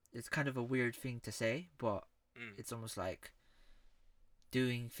it's kind of a weird thing to say, but it's almost like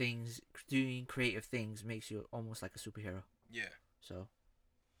doing creative things makes you almost like a superhero. Yeah. So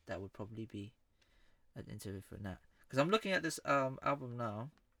that would probably be an interview for that. Because I'm looking at this album now.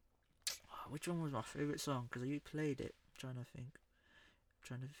 Which one was my favorite song? Because you played it. I'm trying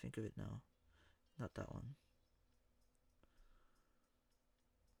to think of it now. Not that one.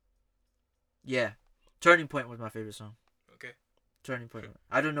 Yeah, Turning Point was my favorite song. Okay. Turning Point.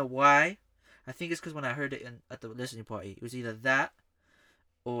 I don't know why. I think it's because when I heard it at the listening party, it was either that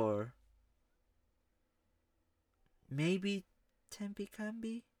or maybe Tempe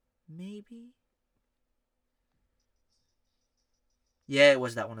Cambi. Maybe. Yeah, it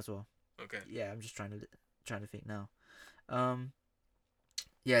was that one as well. Okay. Yeah, I'm just trying to think now.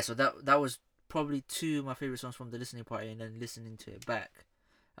 Yeah, so that was probably 2 of my favorite songs from the listening party, and then listening to it back,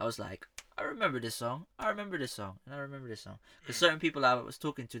 I was like, I remember this song, and I remember this song. Because certain people I was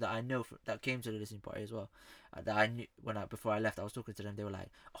talking to that I know that came to the listening party as well, that I knew before I left, I was talking to them. They were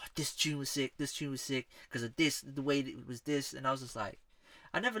like, "Oh, this tune was sick because of this, the way it was this," and I was just like,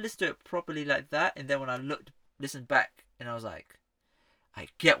 I never listened to it properly like that. And then when I listened back, and I was like, I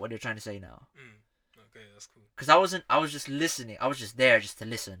get what they're trying to say now. Okay, that's cool. Because I was just listening. I was just there just to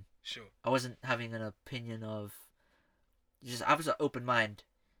listen. Sure. I wasn't having an opinion of. I was an open mind.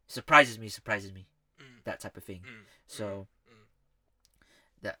 Surprises me. That type of thing. So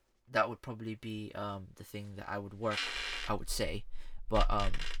that would probably be the thing that I would say, but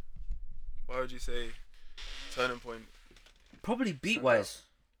Why would you say turning point? Probably beat wise.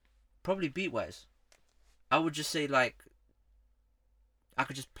 I would just say like I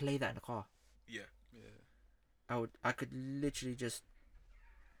could just play that in the car. Yeah. I could literally just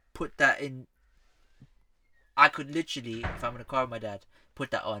put that in. I could literally, if I'm in a car with my dad,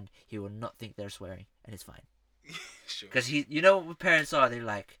 put that on. He will not think they're swearing, and it's fine. Sure. Because you know what parents are. They're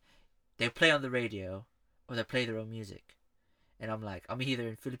like, they play on the radio, or they play their own music, and I'm like, I'm either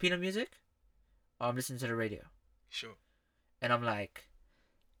in Filipino music, or I'm listening to the radio. Sure. And I'm like,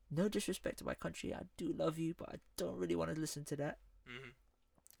 no disrespect to my country, I do love you, but I don't really want to listen to that.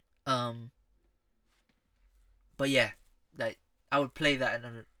 But yeah, like I would play that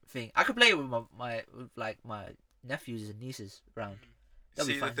another thing. I could play it with my nephews and nieces around.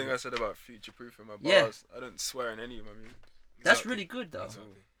 See the thing I said about future-proofing my bars. Yeah. I don't swear in any of my music. That's really good though.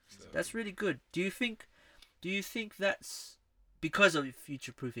 Exactly. That's really good. Do you think that's because of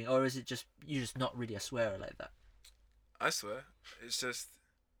future-proofing, or is it just you're just not really a swearer like that? I swear, it's just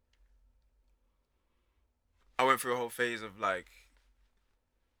I went through a whole phase of like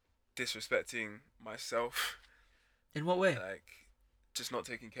disrespecting myself. In what way? Like just not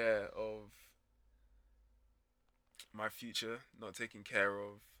taking care of my future, not taking care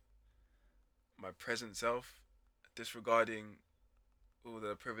of my present self, disregarding all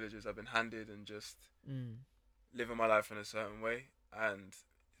the privileges I've been handed and just living my life in a certain way. And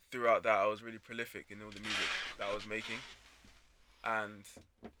throughout that I was really prolific in all the music that I was making, and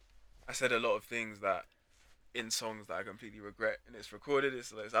I said a lot of things that in songs that I completely regret, and it's recorded,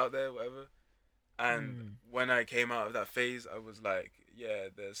 it's out there, whatever. And when I came out of that phase, I was like, yeah,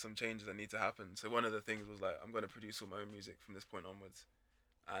 there's some changes that need to happen. So one of the things was like, I'm going to produce all my own music from this point onwards,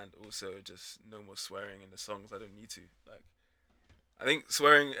 and also just no more swearing in the songs. I don't need to. Like, I think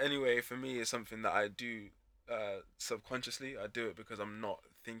swearing anyway for me is something that I do subconsciously. I do it because I'm not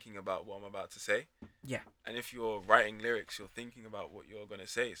thinking about what I'm about to say. Yeah. And if you're writing lyrics, you're thinking about what you're going to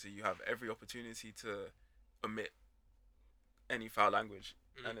say, so you have every opportunity to omit any foul language.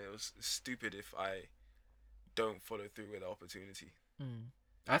 And it was stupid if I don't follow through with the opportunity.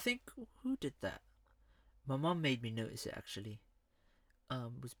 I think who did that? My mom made me notice it actually.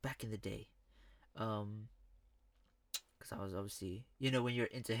 It was back in the day. Because I was obviously, when you're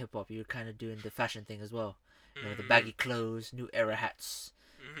into hip hop, you're kind of doing the fashion thing as well. The baggy clothes, new era hats,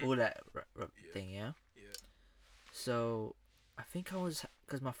 all that thing, yeah? Yeah. So, I think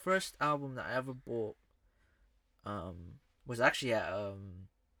because my first album that I ever bought was actually at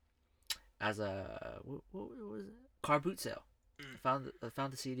as a what was it? Car boot sale. I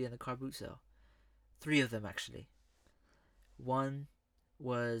found the CD in the car boot sale. 3 of them actually. One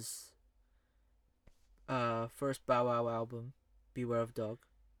was first Bow Wow album, Beware of Dog.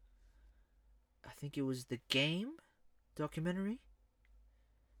 I think it was the Game documentary,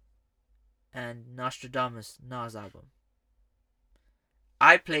 and Nostradamus Nas album.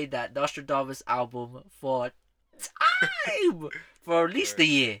 I played that Nostradamus album for time for at least a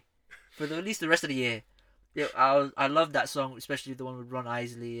year, for at least the rest of the year. Yeah, I love that song, especially the one with Ron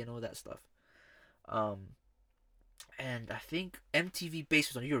Isley and all that stuff. And I think MTV Base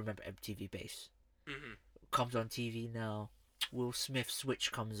was on. You remember MTV Base? Comes on TV now. Will Smith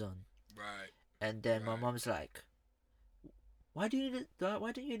Switch comes on. Right. And then my mom's like, why don't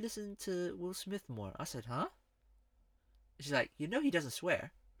you listen to Will Smith more? I said, huh? She's like, he doesn't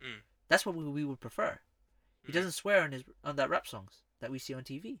swear. That's what we would prefer. He doesn't swear on that rap songs that we see on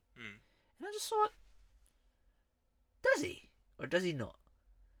TV. And I just thought, does he? Or does he not?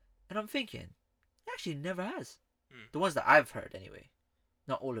 And I'm thinking, he actually never has. The ones that I've heard anyway.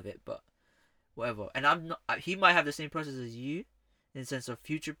 Not all of it, but whatever. And I'm not. He might have the same process as you, in the sense of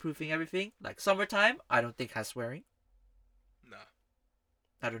future-proofing everything. Like Summertime, I don't think has swearing. Nah.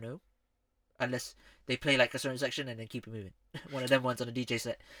 I don't know. Unless they play like a certain section and then keep it moving. One of them ones on a DJ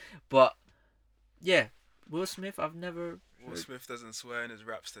set. But, yeah. Will Smith, I've never... Will Smith doesn't swear in his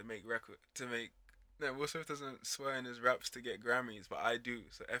raps No, Will Smith doesn't swear in his raps to get Grammys, but I do.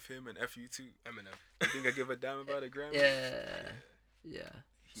 So F him and F you too. Eminem. You think I give a damn about a Grammy? Yeah.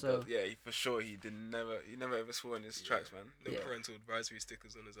 For sure he never ever swore in his tracks, man. No parental advisory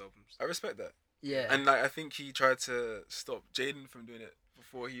stickers on his albums. I respect that. Yeah. And I think he tried to stop Jaden from doing it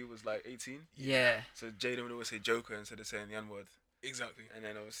before he was 18. Yeah. So Jaden would always say Joker instead of saying the N-word. Exactly. And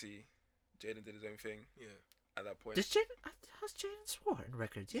then obviously Jaden did his own thing. Yeah. at that point. Has Jaden Swarton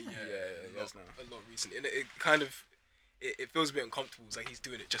records? Yeah. Yeah, a lot recently, and it kind of it feels a bit uncomfortable. It's like he's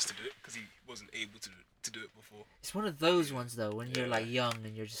doing it just to do it because he wasn't able to do it before. It's one of those ones though when you're like young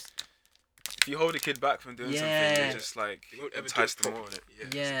and you're just. If you hold a kid back from doing something, you just like entice them more on it.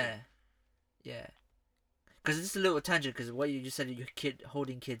 Yeah. Because it's a little tangent. Because what you just said, your kid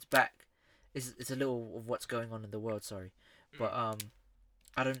holding kids back, it's a little of what's going on in the world. Sorry, but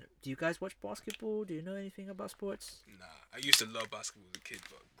I don't. Do you guys watch basketball? Do you know anything about sports? Nah, I used to love basketball as a kid,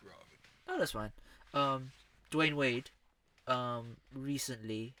 but grew out of it. Oh, that's fine. Dwayne Wade,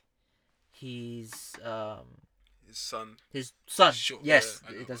 recently, his son. Sure, yes,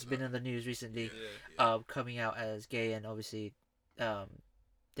 yeah, that's been in the news recently. Yeah. Coming out as gay, and obviously,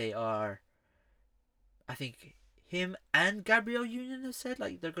 they are. I think him and Gabrielle Union have said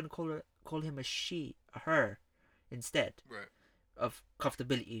like they're gonna call him a her, instead. Right. Of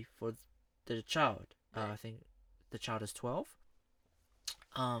comfortability for the child. Right. I think the child is 12.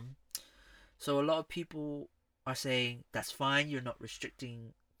 So a lot of people are saying that's fine. You're not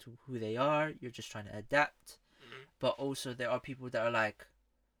restricting to who they are. You're just trying to adapt. Mm-hmm. But also there are people that are like,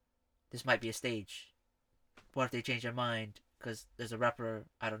 this might be a stage. What if they change their mind? Because there's a rapper,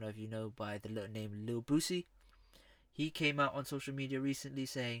 I don't know if you know, by the little name Lil Boosie. He came out on social media recently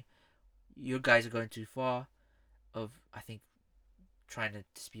saying, you guys are going too far. Of, I think, trying to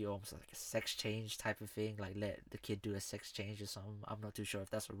dispute almost like a sex change type of thing, like let the kid do a sex change or something. I'm not too sure if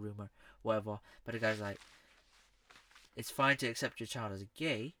that's a rumor, whatever. But the guy's like, it's fine to accept your child as a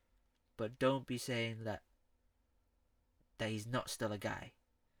gay, but don't be saying that he's not still a guy.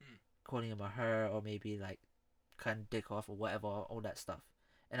 Calling him a her, or maybe like cutting dick off or whatever, all that stuff.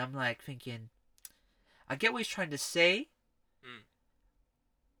 And I'm like thinking, I get what he's trying to say,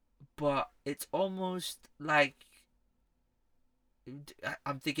 but it's almost like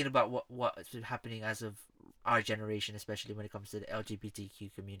I'm thinking about what's been happening as of our generation, especially when it comes to the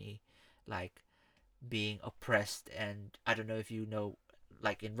LGBTQ community, like being oppressed. And I don't know if you know,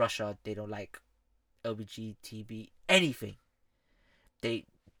 like in Russia, they don't like LGBTB anything. They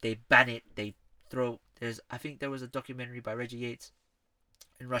ban it. They throw. I think there was a documentary by Reggie Yates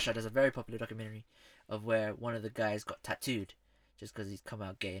in Russia. There's a very popular documentary of where one of the guys got tattooed just because he's come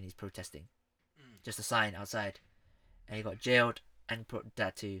out gay and he's protesting. Just a sign outside, and he got jailed and put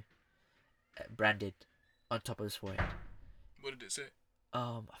tattoo branded on top of his forehead. What did it say?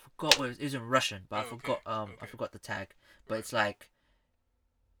 I forgot what it was in Russian, but I forgot the tag. But it's like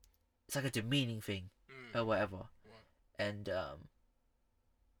a demeaning thing or whatever. Wow.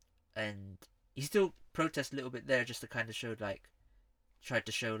 And he still protests a little bit there just to kind of show tried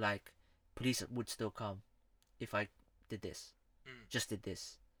to show police would still come if I did this. Just did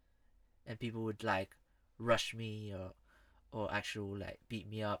this. And people would rush me or actual beat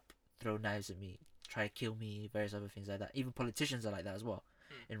me up, throw knives at me, try to kill me, various other things like that. Even politicians are like that as well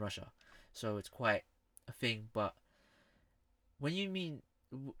in Russia. So it's quite a thing. But when you mean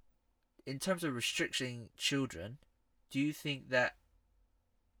in terms of restricting children, do you think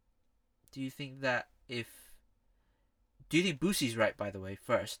Boosie's right, by the way,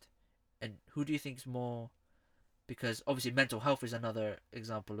 first? And who do you think is more? Because obviously mental health is another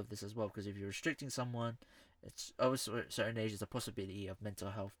example of this as well. Because if you're restricting someone, it's obviously at a certain age there's a possibility of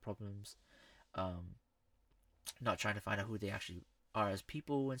mental health problems. Not trying to find out who they actually are as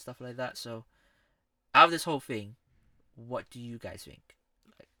people and stuff like that. So out of this whole thing, what do you guys think?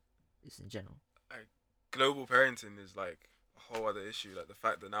 Just in general. Global parenting is a whole other issue. The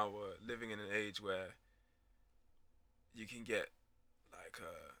fact that now we're living in an age where you can get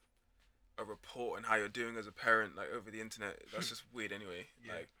a report on how you're doing as a parent over the internet. That's just weird anyway.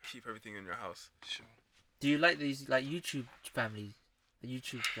 Yeah. Keep everything in your house. Sure. Do you like these YouTube families? The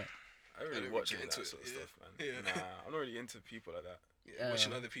YouTube stuff? I don't really watch that sort of stuff, man. Yeah. Nah, I'm not really into people like that. Yeah,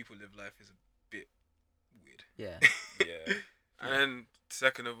 watching other people live life is a bit weird. Yeah. Yeah. And then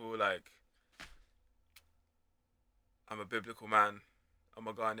second of all, I'm a biblical man. I'm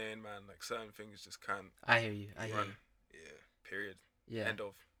a Ghanaian man. Certain things just can't. I hear you. I hear you. Yeah. Period. Yeah. End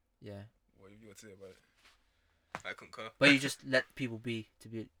of. Yeah. What have you got to say about it? I concur. But you just let people be. To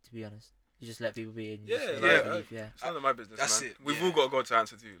be honest, you just let people be. And yeah. It's none of my business. That's man. it. We've all got God to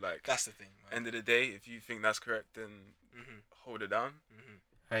answer to. That's the thing. Man. End of the day, if you think that's correct, then hold it down.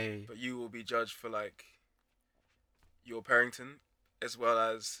 I hear you. But you will be judged for your parenting, as well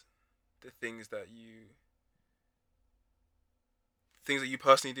as the things that you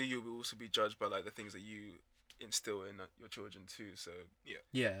personally do. You will also be judged by the things that you instill in your children too. So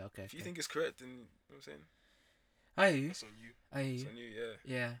yeah, okay. If you think it's correct, then you know what I'm saying. I hear you. That's on you. I hear you. It's on you,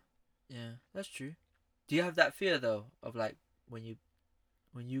 yeah. Yeah, that's true. Do you have that fear though of when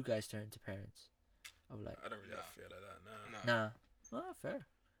you guys turn into parents, of like. I don't really have fear like that. Nah. Well, fair.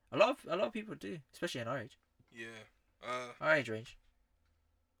 A lot of people do, especially in our age. Yeah. Our age range.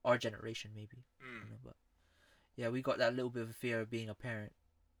 Our generation, maybe. But yeah, we got that little bit of a fear of being a parent,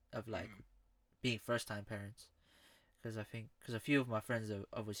 of like being first-time parents, because a few of my friends have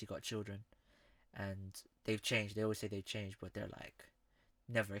obviously got children, and they've changed. They always say they've changed, but they're like,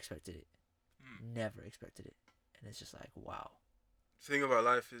 never expected it, and it's just like, wow. The thing about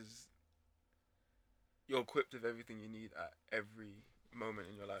life is, you're equipped with everything you need at every moment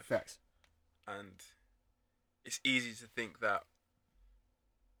in your life. Facts. And it's easy to think that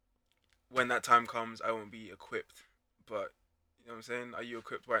when that time comes, I won't be equipped. But, you know what I'm saying? Are you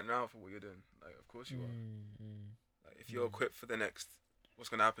equipped right now for what you're doing? Like, of course you are. Like, if you're equipped for what's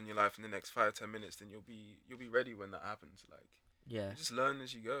going to happen in your life in the next 5-10 minutes, then you'll be ready when that happens. Like, yeah. You just learn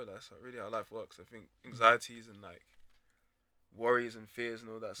as you go. That's really how life works. I think anxieties and like worries and fears and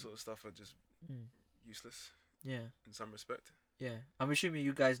all that sort of stuff are just useless. Yeah. In some respect. Yeah. I'm assuming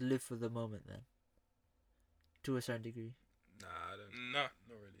you guys live for the moment then. To a certain degree. Nah, I don't. No.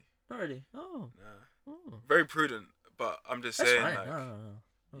 Not really. Not really. Oh. Nah. Oh. Very prudent, but I'm just saying fine. like. No.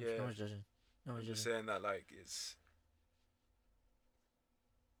 Yeah. No one's judging. I'm just saying that like it's.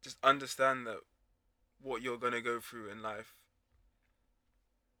 Just understand that what you're gonna go through in life.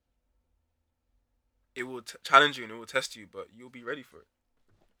 It will challenge you and it will test you, but you'll be ready for it.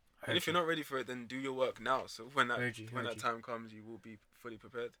 And if you're not ready for it, then do your work now. So when that time comes, you will be fully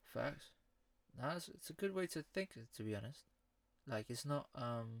prepared. Facts. No, it's a good way to think, to be honest. Like it's not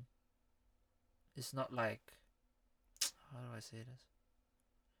like, how do I say this?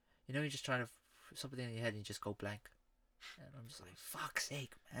 You know, you're just trying to something in your head and you just go blank. And I'm just like, fuck's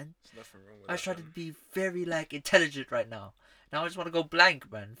sake, man. There's nothing wrong with I was trying to be very like intelligent right now. Now I just want to go blank,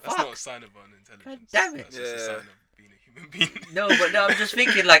 man. That's not a sign of unintelligence. God damn it. That's just a sign of being a human being. No, I'm just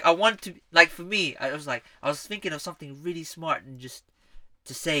thinking like I want to, like for me, I was thinking of something really smart and just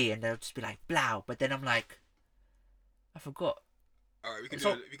to say, and I'll just be like blow, but then I'm like, I forgot. Alright, we can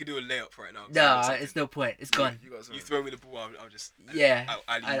do a layup right now. No, it's no point. It's gone. You throw me the ball, I'll just.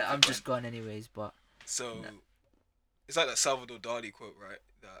 I'm just gone anyways. But so it's like that Salvador Dali quote, right?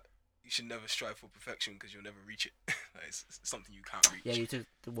 That you should never strive for perfection because you'll never reach it. Like, it's something you can't reach. Yeah, you took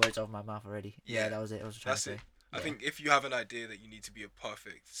the words out of my mouth already. Yeah, that was it. I was trying to say. I think if you have an idea that you need to be a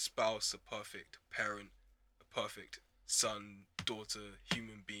perfect spouse, a perfect parent, a perfect son, daughter,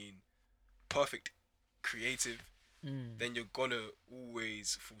 human being, perfect creative, then you're gonna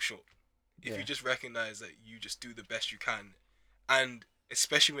always fall short. If you just recognize that you just do the best you can, and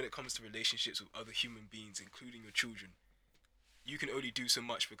especially when it comes to relationships with other human beings, including your children, you can only do so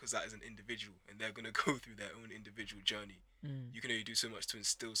much because that is an individual and they're gonna go through their own individual journey. You can only do so much to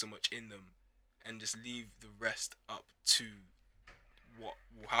instill so much in them, and just leave the rest up to what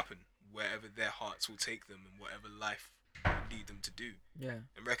will happen, wherever their hearts will take them and whatever life will lead them to do. Yeah.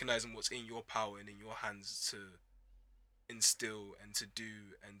 And recognizing what's in your power and in your hands to instill and to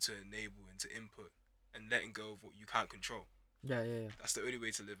do and to enable and to input, and letting go of what you can't control. Yeah. That's the only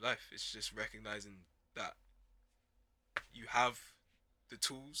way to live life. It's just recognizing that you have the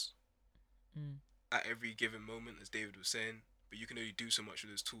tools at every given moment, as David was saying, but you can only do so much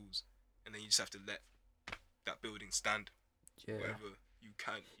with those tools, and then you just have to let that building stand. Yeah. Whatever you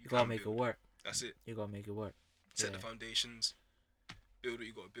can. You gotta make it work. That's it. You gotta make it work. Set the foundations. Build what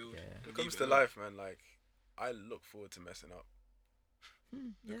you gotta build. Yeah. When it comes to life, man, like I look forward to messing up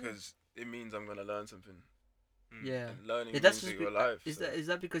because it means I'm gonna learn something. Yeah. And learning means that you're alive. Is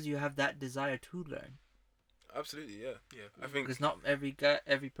that because you have that desire to learn? Absolutely, yeah. I think because not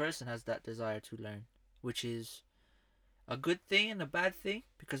every person has that desire to learn, which is a good thing and a bad thing,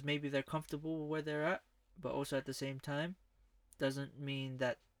 because maybe they're comfortable where they're at, but also at the same time doesn't mean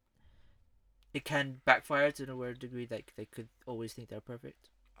that it can backfire to the degree that they could always think they're perfect.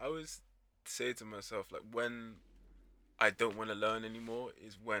 I always say to myself, like, when I don't want to learn anymore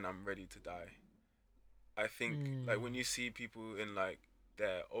is when I'm ready to die. I think like when you see people in like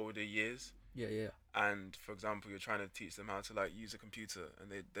their older years, and for example you're trying to teach them how to like use a computer and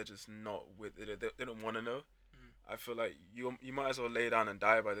they're just not with it, they don't want to know. I feel like you might as well lay down and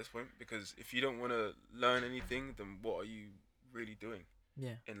die by this point, because if you don't want to learn anything, then what are you really doing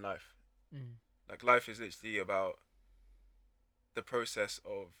in life? Like life is literally about the process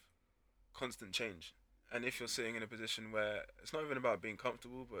of constant change, and if you're sitting in a position where it's not even about being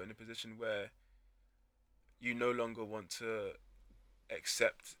comfortable, but in a position where you no longer want to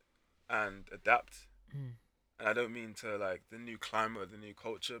accept and adapt, and I don't mean to like the new climate or the new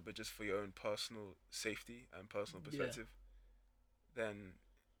culture, but just for your own personal safety and personal perspective, then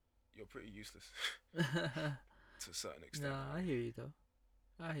you're pretty useless to a certain extent. No, I hear you though.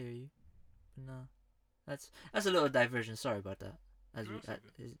 I hear you. But no. That's a little diversion. Sorry about that. As No, we, it's all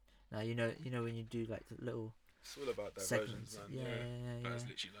good. now you know when you do like the little It's all about diversions, segments. man. Yeah, yeah, That's yeah,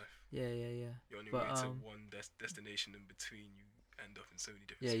 literally life. yeah, yeah, yeah. You're on your But way to one destination, and between you end up in so many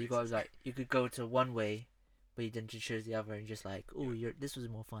different yeah, you spaces. got like you could go to one way, but you then just choose the other and just like, oh, Yeah. this was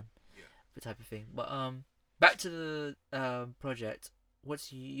more fun, Yeah. the type of thing. But back to the project.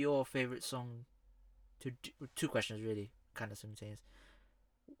 What's your favorite song? Two questions really, kind of simultaneous.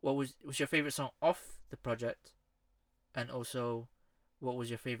 What was your favorite song off the project, and also, what was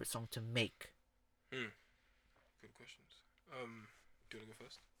your favorite song to make? Good questions. Do you want to go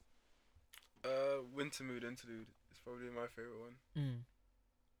first? Winter Mood Interlude is probably my favorite one. Mm.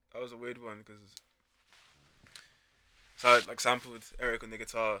 That was a weird one because so I like sampled Eric on the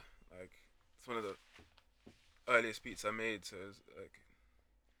guitar. Like it's one of the earliest beats I made. So it was like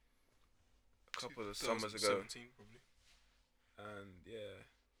a couple of summers ago, 2017 probably. and yeah,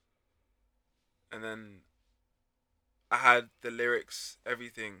 and then I had the lyrics,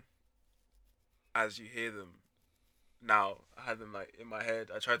 everything, as you hear them. Now I had them like in my head.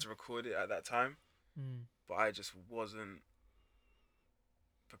 I tried to record it at that time, but I just wasn't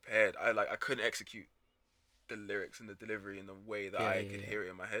prepared. I couldn't execute the lyrics and the delivery in the way that I could hear it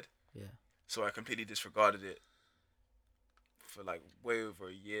in my head. Yeah. So I completely disregarded it for like way over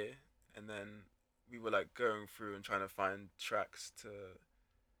a year, and then we were like going through and trying to find tracks to,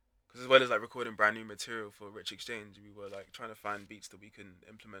 because as well as like recording brand new material for Rich Exchange, we were like trying to find beats that we can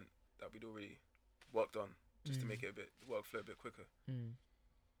implement that we'd already worked on just to make it the workflow a bit quicker. And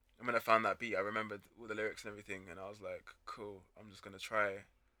when I found that beat, I remembered all the lyrics and everything, and I was like, cool, I'm just gonna try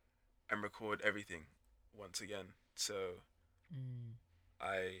and record everything once again. So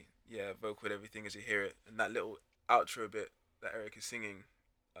I vocaled everything as you hear it, and that little outro bit that Eric is singing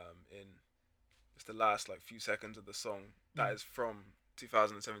in just the last like few seconds of the song, that is from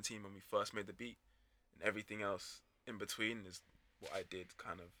 2017 when we first made the beat, and everything else in between is what I did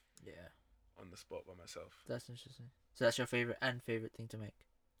kind of on the spot by myself. That's interesting. So that's your favorite thing to make?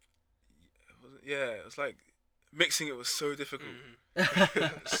 It was like mixing it was so difficult.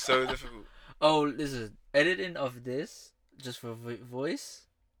 So difficult. Oh, listen, editing of this just for voice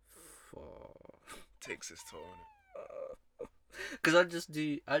takes its toll on it. Cause I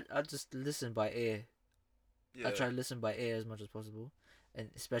just listen by ear. Yeah. I try to listen by ear as much as possible, and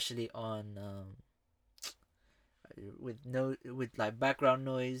especially on with like background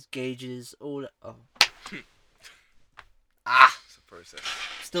noise, gauges, all. It's a process.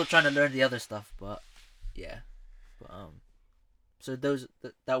 Still trying to learn the other stuff, but yeah, so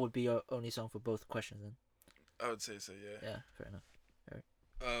that would be your only song for both questions then. I would say so, yeah. Yeah, fair enough.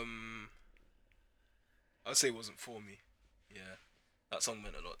 I'd say it wasn't for me. Yeah, that song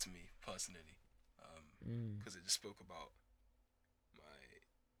meant a lot to me personally, because it just spoke about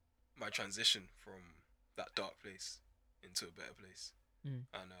my transition from that dark place into a better place, and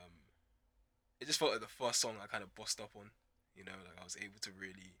it just felt like the first song I kind of bossed up on. You know, like I was able to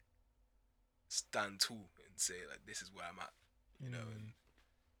really stand tall and say like, this is where I'm at. You know, and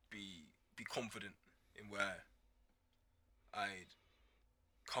be confident in where I'd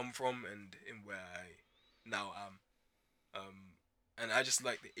come from and in where I now am. And I just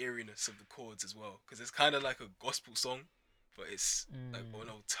like the eeriness of the chords as well, because it's kind of like a gospel song, but it's like an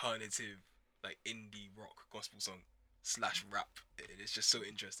alternative, like indie rock gospel song / rap. It's just so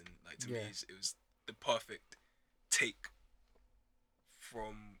interesting. Like to me, it was the perfect take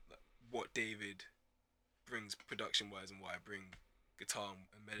from what David brings production wise and what I bring guitar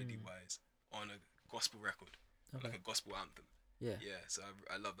and melody wise on a gospel record, like a gospel anthem. Yeah. So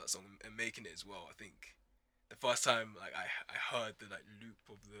I love that song, and making it as well. I think the first time like I heard the like loop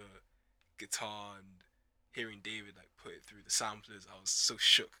of the guitar and hearing David like put it through the samplers, I was so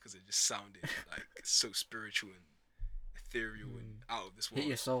shook because it just sounded like so spiritual and ethereal and out of this world. Hit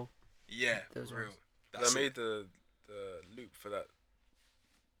your soul. Yeah, for real. I made the loop for that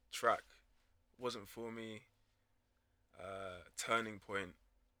track. Wasn't For Me, Turning Point,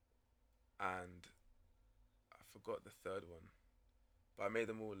 and I forgot the third one, but I made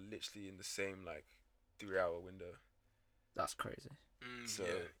them all literally in the same like 3-hour window. That's crazy. So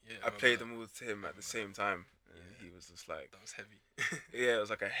I played them all to him at the same time, and he was just like, that was heavy. Yeah, it was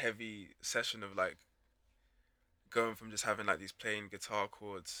like a heavy session of like going from just having like these plain guitar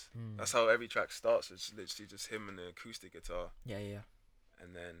chords. That's how every track starts. It's literally just him and the acoustic guitar. Yeah.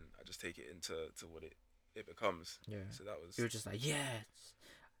 And then I just take it into what it becomes. Yeah. So that was. You were just like,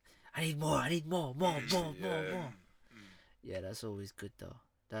 I need more. Yeah, that's always good though.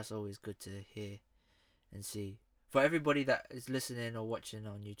 That's always good to hear and see. For everybody that is listening or watching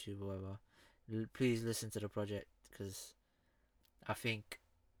on YouTube or whatever, please listen to the project, because I think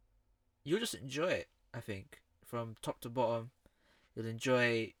you'll just enjoy it. I think from top to bottom, you'll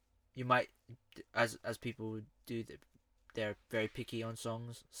enjoy. You might, as people do, they're very picky on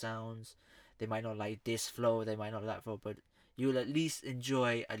songs, sounds. They might not like this flow. They might not like that flow, but you'll at least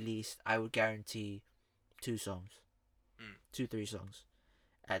enjoy. At least I would guarantee 2 songs, 2-3 songs,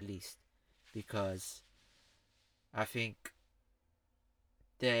 at least, because I think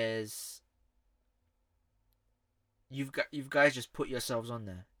there's you guys just put yourselves on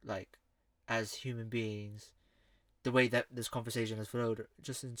there, like, as human beings. The way that this conversation has flowed,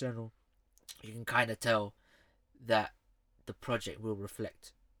 just in general, you can kind of tell that the project will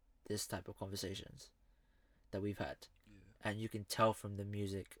reflect this type of conversations that we've had, and you can tell from the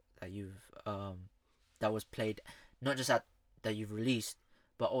music that you've that was played, not just that you've released,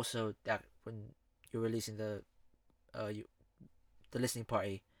 but also that when you're releasing the listening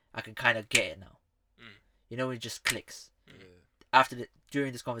party, I can kind of get it now. You know, it just clicks. After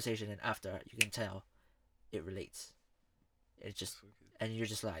during this conversation and after, you can tell it relates. It just, and you're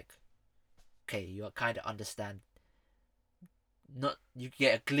just like, okay, you kind of understand. Not, you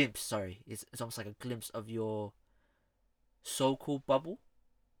get a glimpse. Sorry, it's almost like a glimpse of your so-called bubble.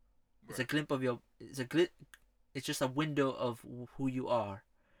 It's a glimpse of your. It's just a window of who you are.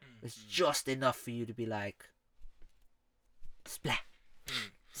 It's just enough for you to be like, splat,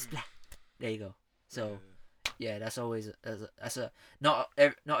 splat. There you go. So, yeah, that's always that's a not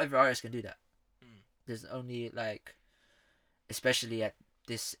every artist can do that. There's only, like, especially at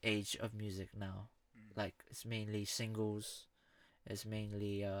this age of music now, like, it's mainly singles, it's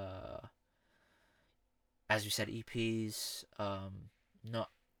mainly as you said, EPs. Not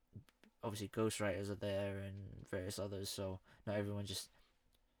obviously ghostwriters are there and various others, so not everyone just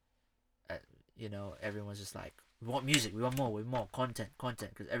everyone's just like, we want music, we want more content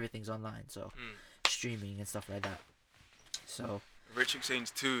because everything's online, so streaming and stuff like that. So Rich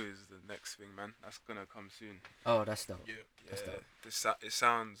Exchange 2 is the next thing, man. That's gonna come soon. Oh, that's dope. Yeah, that's dope. It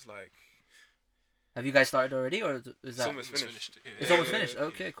sounds like. Have you guys started already, or is that? Almost finished. It's almost finished.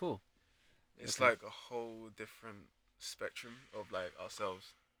 Okay, cool. It's like a whole different spectrum of, like,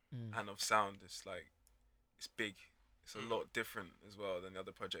 ourselves and of sound. It's like, it's big. It's a lot different as well than the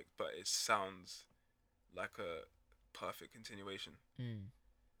other project, but it sounds like a perfect continuation.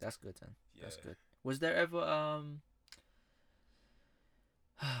 That's good then. Yeah. That's good. Was there ever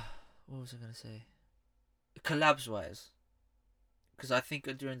what was I gonna say? Collabs wise, because I think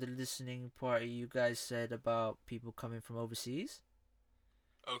during the listening party you guys said about people coming from overseas.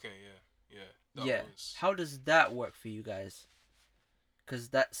 Okay, yeah. Yeah. How does that work for you guys? Because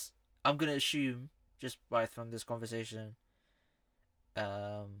I'm gonna assume, just by from this conversation,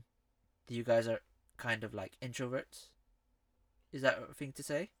 that you guys are kind of like introverts. Is that a thing to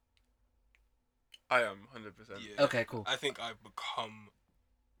say? I am 100%. Yeah. Okay, cool. I think I've become.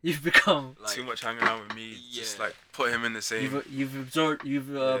 You've become like, too much hanging around with me. Yeah. Just like put him in the same. You've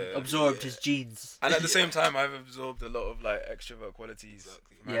absorbed his genes. And at the same time, I've absorbed a lot of, like, extrovert qualities.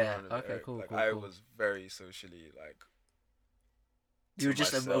 Exactly. Yeah. Okay. Cool. Like, cool, I cool. was very socially, like. You were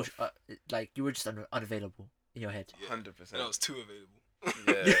just you were just unavailable in your head. 100%. And I was too available.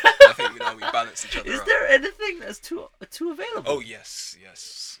 Yeah. I think we balance each other out. Is there anything that's too available? Oh yes.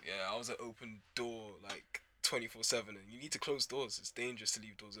 Yeah, I was an open door, like, 24/7, and you need to close doors. It's dangerous to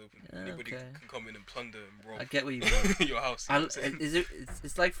leave doors open. Anybody can come in and plunder and rob. I get what you mean. Your house.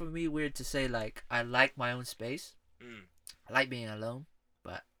 It's like, for me, weird to say, like, I like my own space. I like being alone,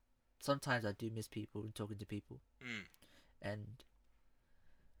 but sometimes I do miss people and talking to people. And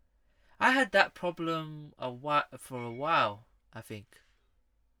I had that problem for a while, I think.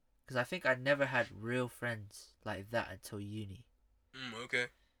 Because I think I never had real friends like that until uni. Okay.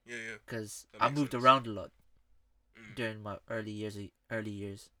 Yeah. Because I moved around a lot during my early years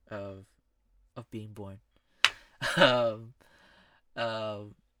of being born. And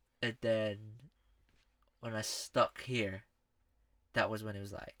then when I stuck here, that was when it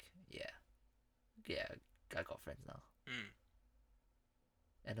was like, yeah, I got friends now.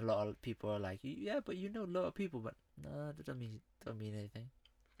 And a lot of people are like, yeah, but you know a lot of people, but no, that don't mean anything.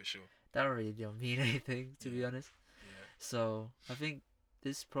 For sure. That really don't mean anything, to be honest. Yeah. So I think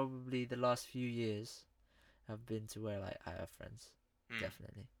this probably the last few years have been to where, like, I have friends,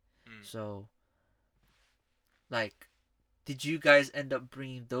 definitely. So, like, did you guys end up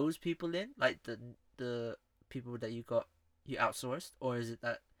bringing those people in, like the people that you outsourced, or is it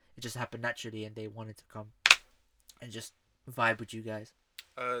that it just happened naturally and they wanted to come and just vibe with you guys?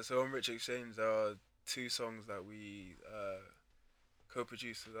 So on Rich Exchange, there are 2 songs that we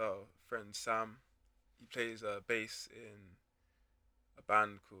co-produced with our friend Sam. He plays bass in a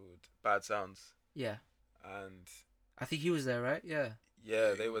band called Bad Sounds. Yeah. And I think he was there, right? Yeah.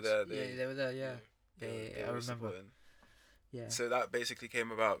 Yeah, they were there. They were there. Yeah. I remember. supporting. Yeah. So that basically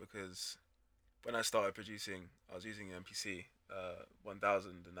came about because when I started producing, I was using an MPC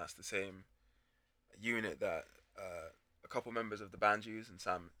 1000, and that's the same unit that a couple members of the band use, and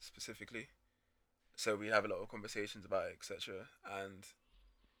Sam specifically. So we have a lot of conversations about it, etc. And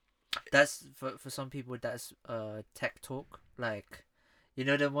that's for some people. That's tech talk. Like, you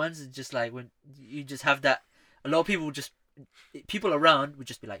know, the ones just like when you just have that. A lot of people around would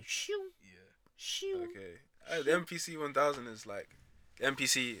just be like, shoo, shoo. Okay. The MPC 1000 is like the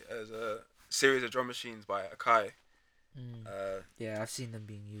MPC as a series of drum machines by Akai. Yeah, I've seen them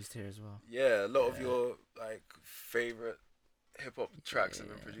being used here as well. Yeah, a lot of your like favorite hip hop tracks have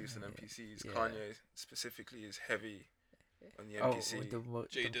been produced in MPCs. Yeah. Kanye specifically is heavy on the MPC.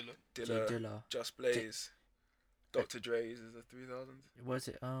 Jay Dilla. Jay Dilla. Just Blaze. Dr. Dre's is a 3000. Was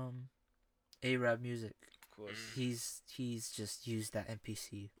it A-Rap Music? Of course. He's just used that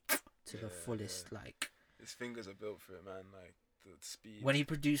MPC to the fullest. Yeah. Like, his fingers are built for it, man. Like the speed. When he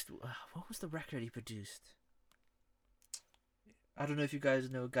produced, what was the record he produced? I don't know if you guys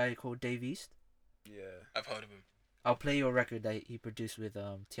know a guy called Dave East. Yeah, I've heard of him. I'll play you a record that he produced with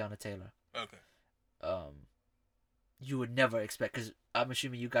Tiana Taylor. Okay. You would never expect, because I'm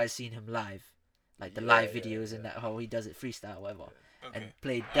assuming you guys seen him live, like the live videos and that how he does it freestyle, whatever, and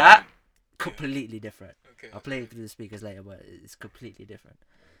played that completely different. Okay. I'll play it through the speakers later, but it's completely different.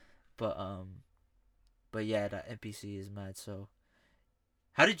 But yeah, that NPC is mad. So,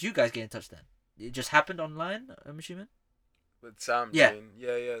 how did you guys get in touch then? It just happened online, I'm assuming. With Sam. Yeah.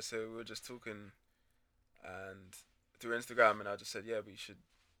 Yeah. So we were just talking, and through Instagram, and I just said, yeah, we should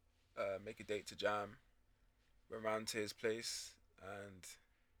make a date to jam. Went round to his place, and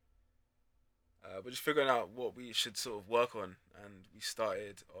we're just figuring out what we should sort of work on, and we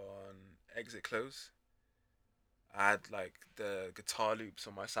started on Exit Close. I had like the guitar loops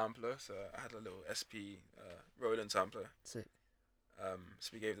on my sampler, so I had a little SP Roland sampler. Sick. So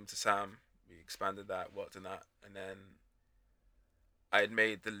we gave them to Sam. We expanded that, worked on that, and then I had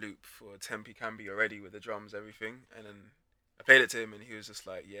made the loop for Tempi Cambi already with the drums, everything, and then I played it to him, and he was just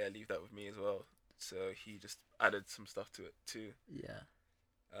like, "Yeah, leave that with me as well." So he just added some stuff to it too. Yeah.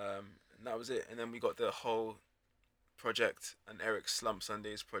 And that was it. And then we got the whole project and Eric's Slump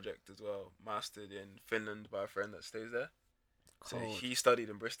Sundays project as well, mastered in Finland by a friend that stays there. Cold. So he studied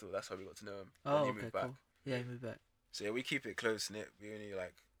in Bristol. That's how we got to know him. Oh, when he okay, moved back. cool. Yeah, he moved back. So yeah, we keep it close knit. We only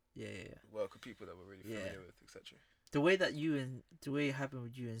like Yeah. work with people that we're really familiar with, etc. The way it happened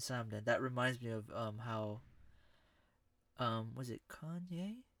with you and Sam, then that reminds me of how was it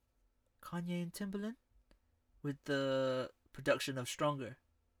Kanye and Timbaland with the production of Stronger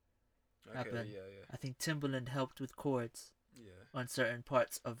happened. Yeah. I think Timbaland helped with chords on certain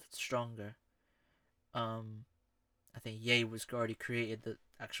parts of Stronger. I think Ye was already created the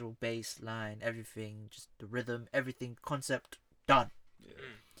actual bass line, everything, just the rhythm, everything, concept done. Yeah.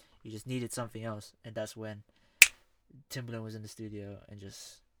 You just needed something else, and that's when Timbaland was in the studio and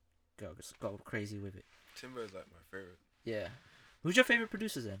just go crazy with it. Timber is like my favorite. Yeah. Who's your favorite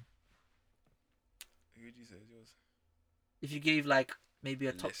producers then? Who would you say is yours? If you gave like maybe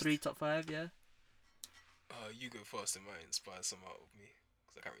a top List. 3, top 5, yeah. You go first, and might inspire some out of me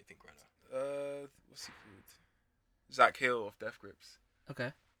because I can't really think right now. What's he called? Zach Hill of Death Grips.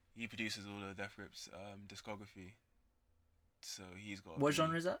 Okay. He produces all the Death Grips discography. So he's got. What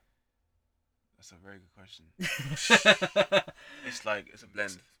genre is that? That's a very good question. It's a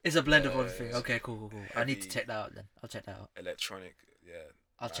blend. It's a blend of Yeah, everything. it's Okay, cool. I need to heavy. check that out then. I'll check that out. Electronic, yeah.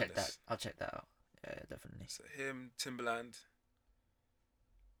 I'll check that. madness. I'll check that out. Yeah, definitely. So him, Timbaland,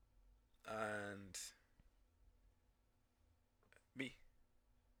 and me.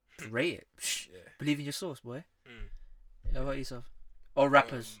 Rate it. Psh, Yeah. believe in your source, boy. Mm. How about yourself? Or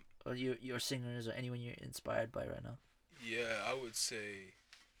rappers, or your singers, or anyone you're inspired by right now. Yeah, I would say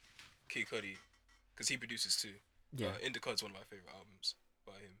Kid Cudi, because he produces too. Yeah. Indicud's one of my favorite albums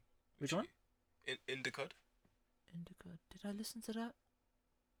by him. Which one? Indicud, Indica. Did I listen to that?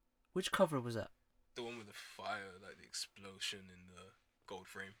 Which cover was that? the one with the fire, like the explosion in the gold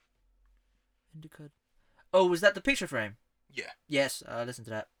frame. Indica. Oh, was that the picture frame? Yeah, Yes, I listened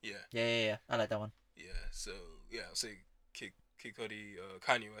to that. yeah, Yeah. I like that one. yeah. So yeah, I'll say Kid Cudi,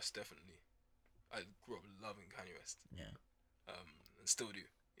 Kanye West definitely. I grew up loving Kanye West. Yeah. And still do.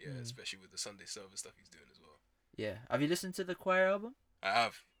 Yeah, Mm. especially with the Sunday service stuff he's doing as well. Yeah. Have you listened to the Choir album? I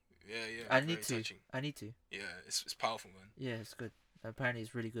have. Yeah. I very need to. touching. I need to. Yeah, it's powerful, man. Yeah, it's good. Apparently,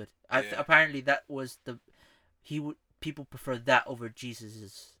 it's really good. Yeah. Apparently, that was people prefer that over Jesus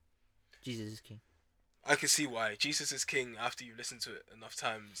is King. I can see why. Jesus is King, after you listen to it enough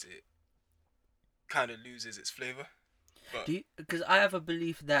times, it kind of loses its flavor. But Because I have a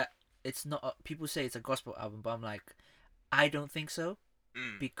belief that it's not. People say it's a gospel album, but I'm like, I don't think so,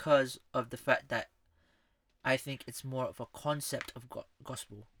 Mm. because of the fact that I think it's more of a concept of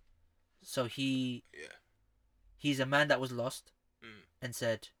gospel. So he's a man that was lost and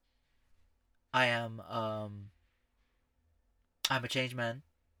said, I'm a changed man,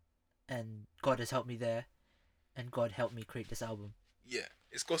 and God has helped me there, and God helped me create this album. Yeah,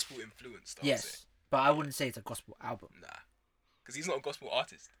 it's gospel influenced. Yes, but I wouldn't say it's a gospel album. Nah, because he's not a gospel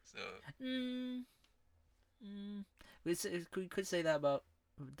artist. So We could say that about,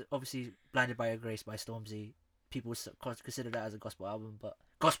 obviously, Blinded by Your Grace by Stormzy. People consider that as a gospel album, but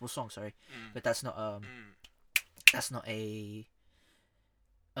gospel song, sorry. But that's not a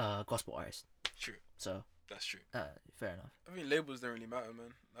gospel artist. True. So that's true. Fair enough. I mean, labels don't really matter,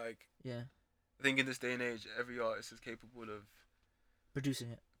 man. Like, yeah, I think in this day and age, every artist is capable of producing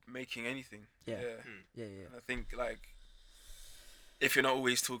it, making anything. Yeah. Yeah. And I think, like, if you're not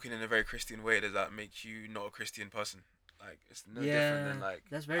always talking in a very Christian way, does that make you not a Christian person? Like, it's no different than, like,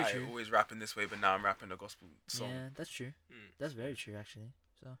 that's very true. I always rapping this way, but now I'm rapping a gospel song. Yeah, that's true. That's very true, actually.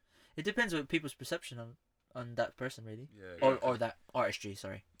 So it depends on people's perception on that person, really. Yeah. Or that artistry.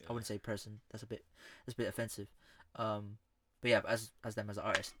 Sorry, Yeah. I wouldn't say person. That's a bit offensive. But yeah, as them as an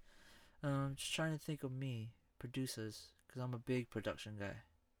artist. Just trying to think of producers, because I'm a big production guy.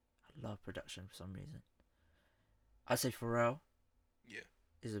 I love production for some reason. I'd say Pharrell. Yeah.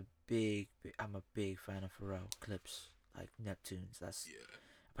 Is I'm a big fan of Pharrell clips, like Neptunes.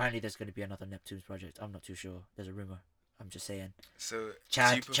 Apparently there's going to be another Neptunes project. I'm not too sure. There's a rumor. I'm just saying. So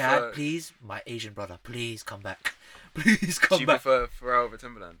Chad, please, my Asian brother, please come back. Please come do you back. prefer Pharrell over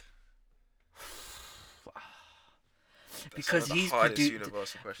Timbaland? Because one of the he's hardest produced.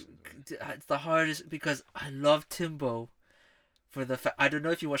 universal questions. It's the hardest because I love Timbo. For the fact, I don't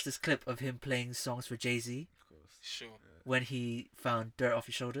know if you watched this clip of him playing songs for Jay-Z. Of course. Sure. When he found Dirt Off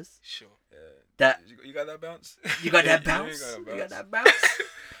Your Shoulders. Sure. Yeah. That you got that bounce. you got that bounce. You got that bounce.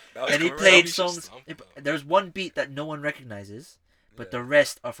 And he played songs. There's one beat that no one recognizes, but the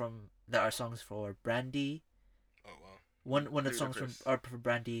rest are songs for Brandy. Oh wow. One of the songs are for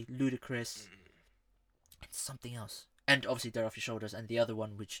Brandy, Ludacris, and something else, and obviously Dirt Off Your Shoulders, and the other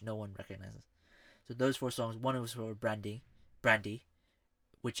one which no one recognizes. So those 4 songs. One was for Brandy,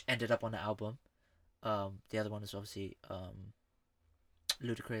 which ended up on the album. The other one is obviously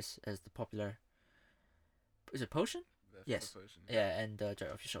Ludacris as the popular. Is it Potion? Yes. Potion. Yeah, and Dirt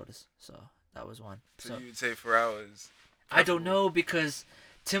Off Your Shoulders. So that was one. So you would say Pharrell is. I don't know, because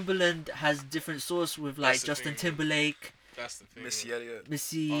Timbaland has different source with like Justin Timberlake. That's the thing. Missy Elliott.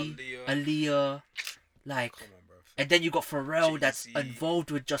 Missy, Aaliyah, like. Come on, bro. And then you got Pharrell that's Jay-Z. involved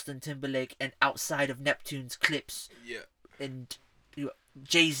with Justin Timberlake and outside of Neptune's clips. Yeah. And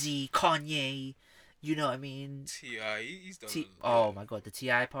Jay-Z, Kanye, you know what I mean? T.I. He's done. Oh my god, the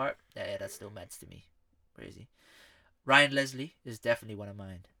T.I. part? Yeah, that's still mad to me. Crazy. Ryan Leslie is definitely one of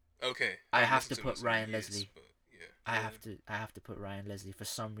mine. Okay. I have to put Ryan Leslie. But yeah. I have to put Ryan Leslie for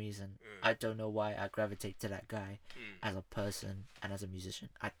some reason. I don't know why I gravitate to that guy as a person and as a musician.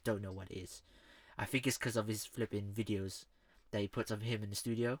 I don't know what it is. I think it's because of his flipping videos that he puts of him in the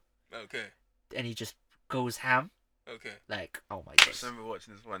studio. Okay. And he just goes ham. Okay. Like, oh my I god. remember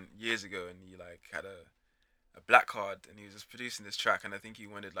watching this one years ago, and he like had a black card, and he was just producing this track, and I think he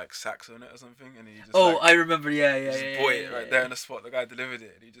wanted like sax on it or something, and he just I remember, yeah. bought it right there on the spot. The guy delivered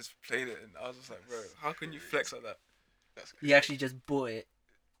it, and he just played it, and I was just like, bro, how can you flex like that? That's He actually just bought it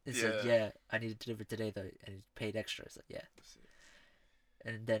and said, I need it delivered today though, and he paid extra. So yeah.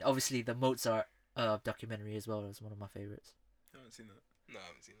 And then obviously the Mozart documentary as well is one of my favorites. I haven't seen that. No, I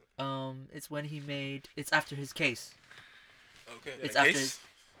haven't seen that. It's when he made. It's after his case. Okay. It's after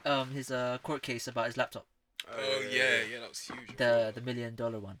his court case about his laptop. Oh yeah, that was huge. The $1 million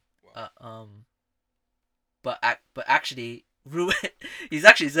one. Wow. But actually, he's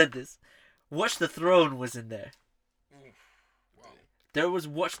actually said this. Watch the Throne was in there. Oof. Wow. There was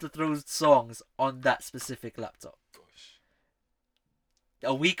Watch the Throne songs on that specific laptop. Gosh.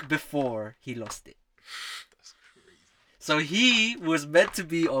 A week before he lost it. That's crazy. So he was meant to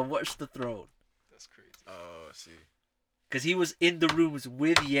be on Watch the Throne. That's crazy. Oh, I see. Because he was in the rooms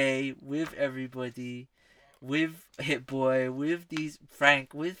with Ye, with everybody, with Hit Boy, with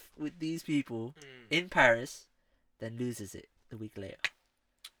Frank, with these people in Paris, then loses it the week later.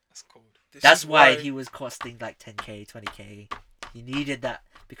 That's cold. That's why he was costing like 10k, 20k. He needed that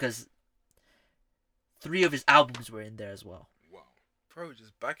because 3 of his albums were in there as well. Wow. Bro,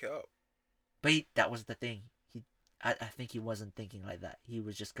 just back it up. But that was the thing. I think he wasn't thinking like that. He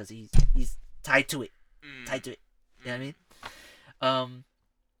was just because he's tied to it. Tied to it. You know what I mean?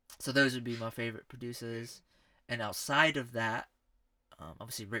 So those would be my favorite producers. And outside of that,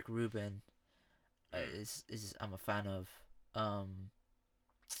 Obviously Rick Rubin is I'm a fan of.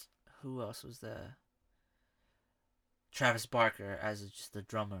 Who else was there? Travis Barker as just the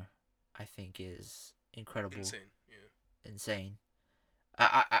drummer, I think is incredible. Insane.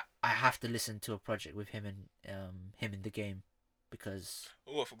 I have to listen to a project with him and him in the game, because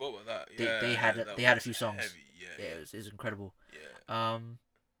I forgot about that. They had a few songs. Heavy. Yeah, it was incredible. Yeah.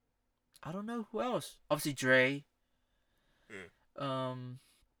 I don't know who else. Obviously Dre.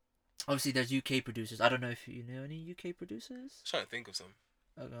 Obviously there's UK producers. I don't know if you know any UK producers. I'm trying to think of some.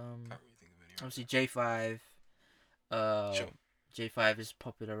 Can't really think of any. Obviously J5. Sure. J5 is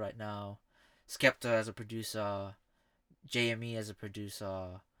popular right now. Skepta as a producer. JME as a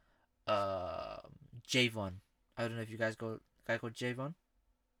producer. Javon. I don't know if you guys go. A guy called Javon.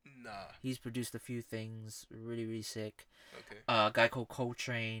 Nah. He's produced a few things. Really, really sick. Okay. A guy called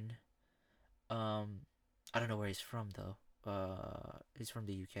Coltrane. I don't know where he's from though. He's from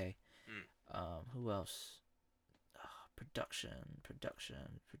the UK. Who else? Production.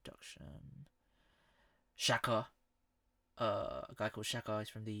 Shaka. A guy called Shaka. He's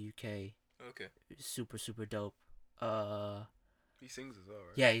from the UK. Okay. Super, super dope. He sings as well,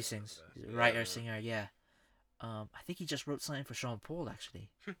 right? Yeah, he sings. He's a writer, singer. Yeah. I think he just wrote something for Sean Paul actually,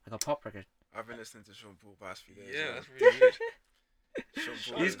 like a pop record. I've been listening to Sean Paul past few days. Yeah, that's really good. Sean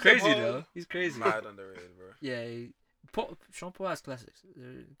Paul He's crazy though. He's crazy. Mad underrated, bro. Yeah, Sean Paul has classics.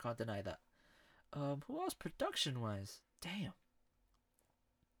 Can't deny that. Who else production wise? Damn.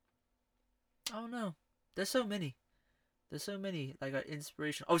 I don't know. There's so many. Like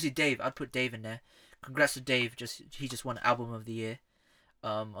inspiration. Obviously Dave. I'd put Dave in there. Congrats to Dave. He just won Album of the Year.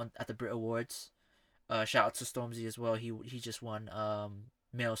 At the Brit Awards. Shout out to Stormzy as well. He just won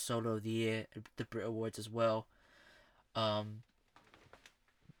Male Solo of the Year at the Brit Awards as well. I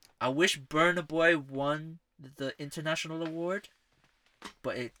wish Burna Boy won the international award,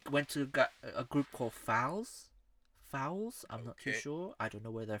 but it went to a group called Fouls. I'm not too sure. I don't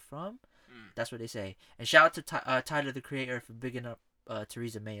know where they're from. That's what they say. And shout out to Tyler the Creator for bigging up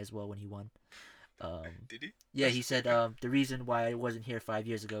Theresa May as well when he won. Did he? Yeah, he said the reason why I wasn't here 5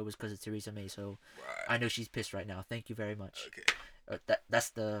 years ago was because of Theresa May. So I know she's pissed right now. Thank you very much. Okay. That's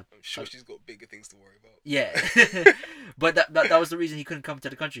the. I'm sure she's got bigger things to worry about. Yeah, but that was the reason he couldn't come to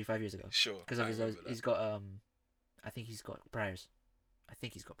the country 5 years ago. Sure. Because of he's got I think he's got priors.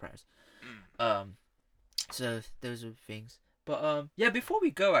 So those are things. But yeah, before we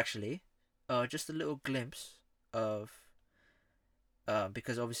go, actually, just a little glimpse of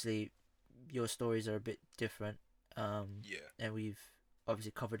because obviously your stories are a bit different. And we've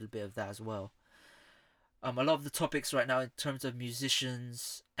obviously covered a bit of that as well. A lot of the topics right now in terms of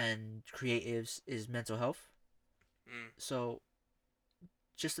musicians and creatives is mental health. So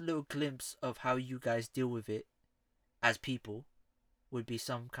just a little glimpse of how you guys deal with it as people would be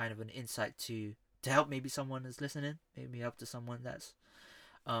some kind of an insight to help maybe someone that's listening, maybe help to someone that's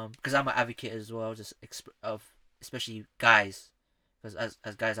because I'm an advocate as well, just of especially guys, because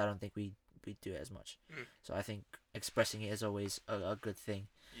as guys I don't think we do it as much. So I think expressing it is always a good thing.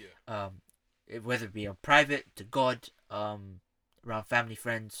 Whether it be on private, to God, around family,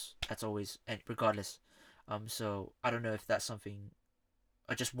 friends, that's always, and regardless. So I don't know if that's something,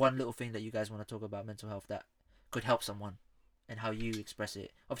 or just one little thing that you guys want to talk about mental health that could help someone, and how you express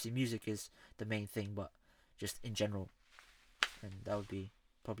it. Obviously, music is the main thing, but just in general, and that would be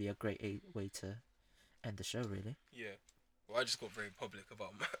probably a great way to end the show, really. Yeah. Well, I just got very public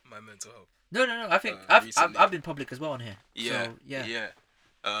about my mental health. No. I think I've been public as well on here. Yeah. So, yeah.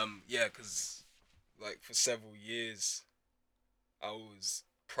 Yeah, because like for several years, I was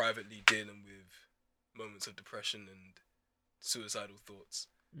privately dealing with moments of depression and suicidal thoughts,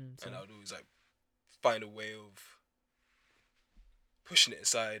 and I would always like find a way of pushing it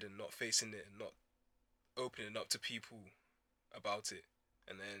aside and not facing it and not opening up to people about it.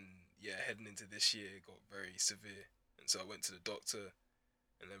 And then heading into this year, it got very severe, and so I went to the doctor,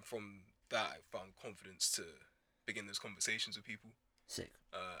 and then from that I found confidence to begin those conversations with people. Sick.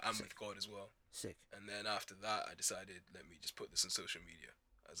 And with God as well. Sick. And then after that, I decided, let me just put this on social media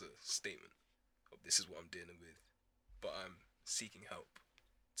as a statement of this is what I'm dealing with, but I'm seeking help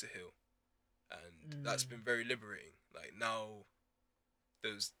to heal, and that's been very liberating. Like now,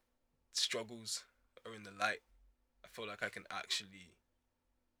 those struggles are in the light. I feel like I can actually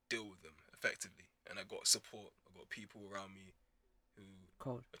deal with them effectively, and I got support. I got people around me who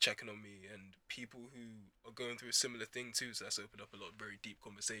are checking on me, and people who are going through a similar thing too. So that's opened up a lot of very deep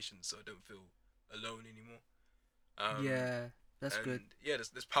conversations, so I don't feel alone anymore. That's good. Yeah,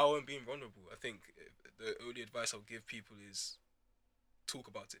 there's power in being vulnerable. I think the only advice I'll give people is talk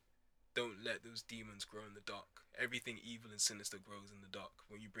about it. don't let those demons grow in the dark. Everything evil and sinister grows in the dark.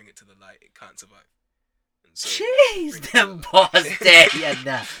 When you bring it to the light, it can't survive. And so, jeez, them bars there, yeah,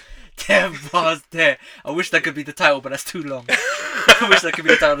 nah. Them bars there. I wish that could be the title, but that's too long. I wish that could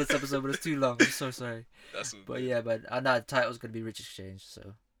be the title of this episode, but it's too long. I'm so sorry. That's all but good. yeah, but nah, the title's gonna be Rich Exchange,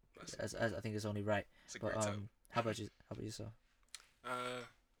 so as I think it's only right. It's a But great title. how about you? How about yourself?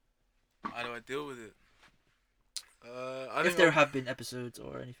 How do I deal with it? If there have been episodes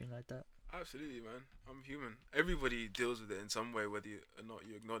or anything like that. Absolutely, man. I'm human. Everybody deals with it in some way, whether or not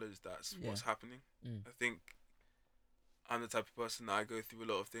you acknowledge that's what's happening. I think I'm the type of person that I go through a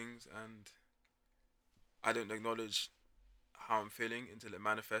lot of things and I don't acknowledge how I'm feeling until it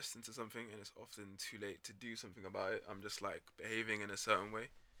manifests into something, and it's often too late to do something about it. I'm just like behaving in a certain way,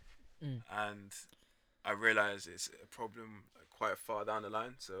 and I realize it's a problem quite far down the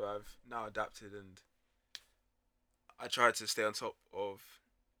line. So I've now adapted, and I try to stay on top of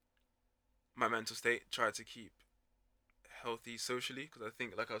my mental state, try to keep healthy socially, because I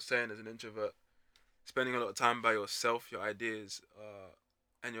think, like I was saying, as an introvert, spending a lot of time by yourself, your ideas,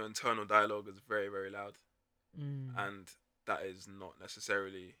 and your internal dialogue is very, very loud, and that is not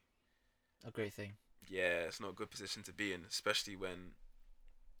necessarily a great thing. Yeah, it's not a good position to be in, especially when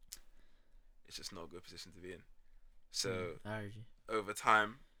it's just not a good position to be in. So over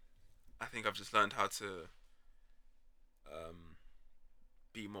time, I think I've just learned how to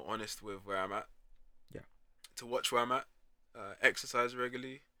be more honest with where I'm at. Yeah. To watch where I'm at, exercise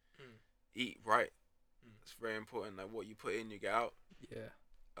regularly, eat right. It's very important. Like what you put in, you get out. Yeah.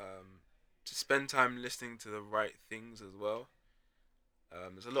 To spend time listening to the right things as well.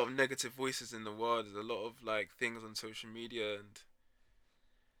 There's a lot of negative voices in the world. There's a lot of like things on social media and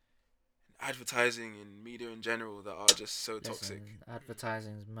advertising and media in general that are just so toxic.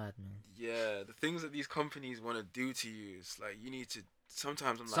 Advertising is mad, man. Yeah, the things that these companies want to do to you, it's like you need to.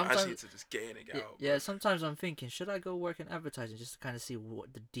 Sometimes I'm like, I just need to just get in and get out. Yeah, sometimes I'm thinking, should I go work in advertising just to kind of see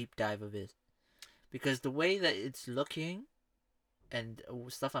what the deep dive of it? Because the way that it's looking and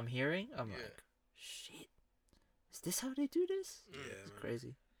stuff I'm hearing, I'm like, shit, is this how they do this? Yeah, it's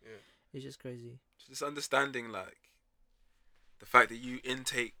crazy. Yeah, it's just crazy. Just understanding like the fact that you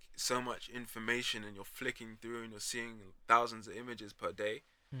intake so much information and you're flicking through and you're seeing thousands of images per day,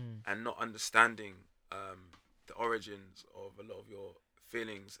 and not understanding the origins of a lot of your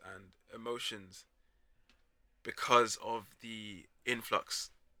feelings and emotions because of the influx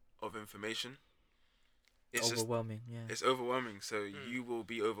of information. It's overwhelming. It's overwhelming. So you will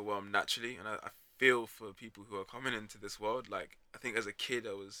be overwhelmed naturally, and I feel for people who are coming into this world. Like I think as a kid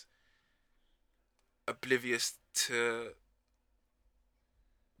I was oblivious to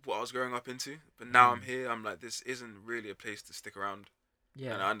what I was growing up into, but now I'm here. I'm like, this isn't really a place to stick around.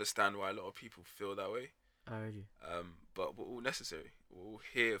 Yeah. And I understand why a lot of people feel that way. I heard you. But we're all necessary. We're all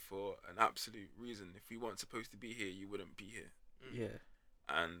here for an absolute reason. If we weren't supposed to be here, you wouldn't be here. Yeah.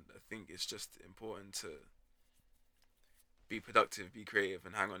 And I think it's just important to be productive, be creative,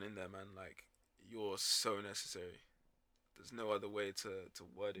 and hang on in there, man. Like, you're so necessary. There's no other way to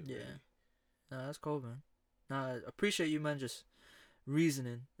word it, really. No, that's cool, man. No, I appreciate you, man, just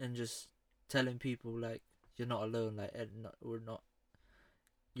reasoning and just telling people, like, you're not alone, like,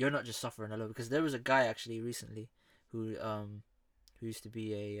 you're not just suffering alone. Because there was a guy, actually, recently, who used to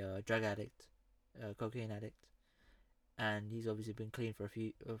be a drug addict, cocaine addict, and he's obviously been clean for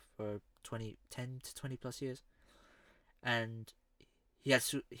 10 to 20 plus years, and he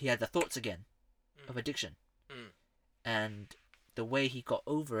had the thoughts again of addiction, and the way he got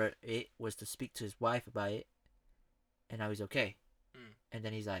over it was to speak to his wife about it, and now he's okay. And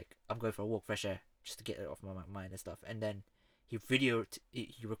then he's like, I'm going for a walk, fresh air, just to get it off my mind and stuff. And then he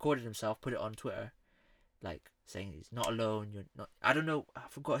recorded himself, put it on Twitter, like saying he's not alone. You're not. I don't know. I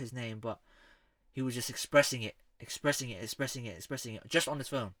forgot his name, but he was just expressing it, just on his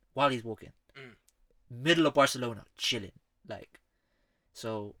phone while he's walking, middle of Barcelona, chilling. Like,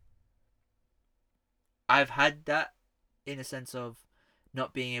 so I've had that in a sense of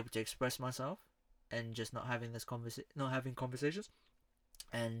not being able to express myself and just not having not having conversations,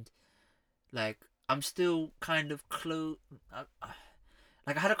 and like I'm still kind of close.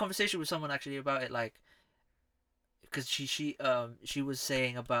 Like I had a conversation with someone actually about it, like, because she was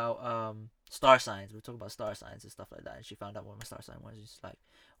saying about star signs. We were talking about star signs and stuff like that, and she found out what my star sign was. It's like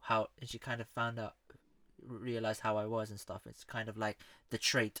and she kind of realized how I was and stuff. It's kind of like the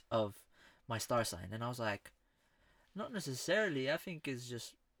trait of my star sign, and I was like, not necessarily. I think it's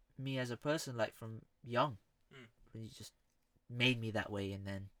just me as a person, like from young, when you just made me that way, and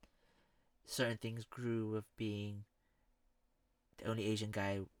then certain things grew with being the only Asian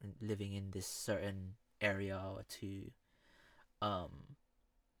guy living in this certain area, to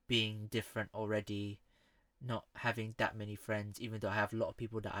being different already, not having that many friends, even though I have a lot of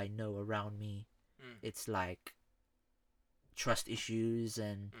people that I know around me. It's like trust issues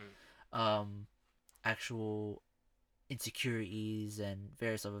and actual insecurities and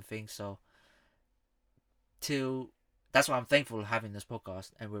various other things. So that's why I'm thankful having this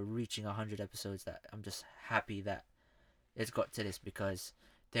podcast, and we're reaching 100 episodes. That I'm just happy that it's got to this, because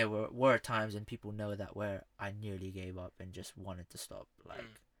there were times, and people know that, where I nearly gave up and just wanted to stop,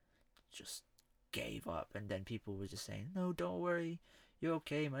 just gave up, and then people were just saying, no, don't worry, you're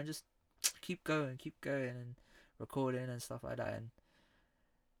okay, man, just keep going and recording and stuff like that.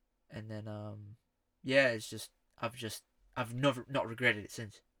 And then it's just I've never not regretted it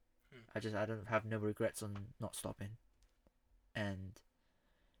since. I don't have no regrets on not stopping. And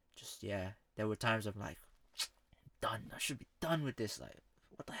just there were times I'm like, done, I should be done with this, like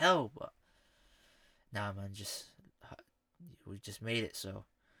what the hell, but nah, man, we just made it. So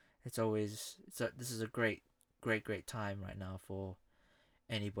this is a great time right now for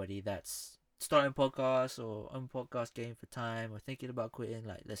anybody that's starting podcasts or on podcast game for time or thinking about quitting.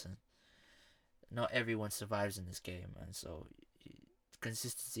 Like, listen, not everyone survives in this game, and so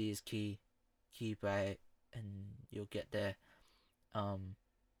consistency is key. Keep at it and you'll get there.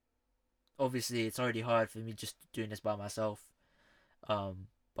 Obviously it's already hard for me just doing this by myself, but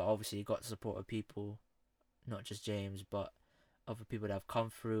obviously you got the support of people, not just James, but other people that have come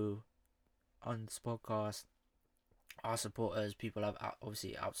through on this podcast, our supporters, people I've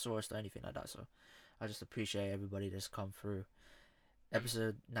obviously outsourced or anything like that. So I just appreciate everybody that's come through.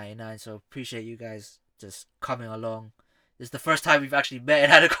 Episode 99, so appreciate you guys just coming along. This is the first time we've actually met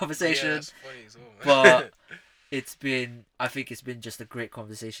and had a conversation. Yeah, that's funny as well. But I think it's been just a great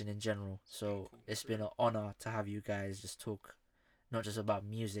conversation in general. So it's been an honor to have you guys just talk, not just about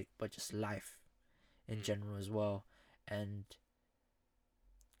music, but just life in general as well. And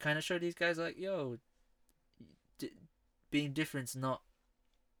kind of show these guys like, yo, being different is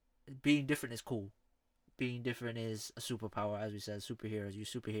cool. Being different is a superpower, as we said. Superheroes, you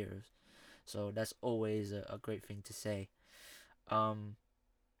superheroes. So that's always a great thing to say.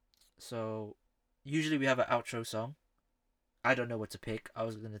 So usually we have an outro song. I don't know what to pick. I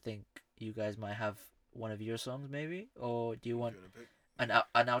was gonna think you guys might have one of your songs, maybe, or do you want an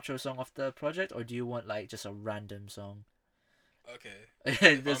outro song off the project, or do you want like just a random song? Okay.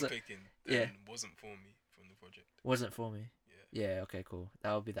 If I'm picking, then Wasn't For Me from the project. Wasn't For Me. Yeah. Okay. Cool.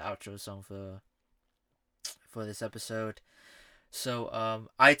 That will be the outro song for this episode. So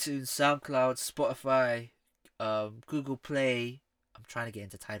iTunes, SoundCloud, Spotify, Google Play. I'm trying to get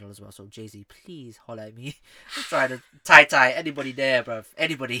into Tidal as well, so Jay-Z, please holler at me. I'm trying to tie anybody there, bruv,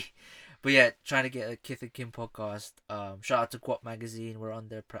 anybody. But yeah, trying to get a Kith and Kim podcast. Shout out to Guap Magazine, we're on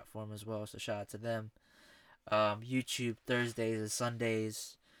their platform as well, so shout out to them. YouTube Thursdays and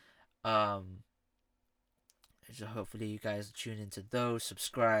Sundays. So hopefully you guys tune into those,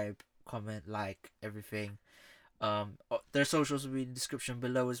 subscribe, comment, like, everything. Their socials will be in the description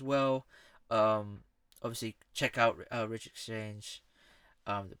below as well. Obviously check out Rich Exchange,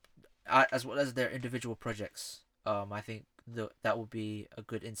 as well as their individual projects. I think that will be a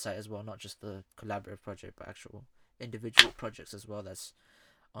good insight as well, not just the collaborative project, but actual individual projects as well that's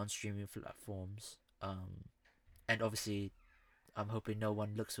on streaming platforms. And obviously I'm hoping no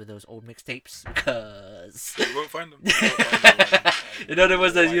one looks for those old mixtapes, because you won't find them. You know, the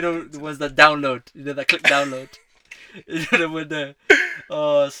ones that download, that click download. The one there.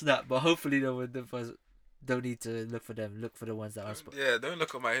 Oh snap! But hopefully don't need to look for them. Look for the ones that are. Don't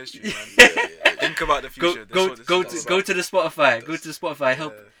look at my history, man. Think about the future. Go to the Spotify. Go to the Spotify.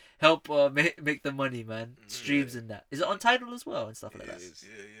 Help make the money, man. Streams and that. Is it on Tidal as well and stuff like that? It is.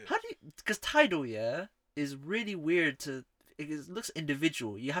 How do you? Because Tidal, is really weird to. It looks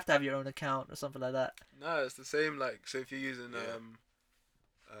individual. You have to have your own account or something like that. No, it's the same. Like, so if you're using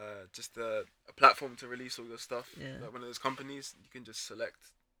just a platform to release all your stuff, like one of those companies, you can just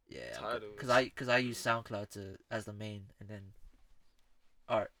select. Yeah, because I use SoundCloud as the main, and then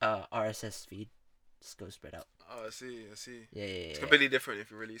RSS feed just goes spread out. Oh, I see. Yeah. It's completely different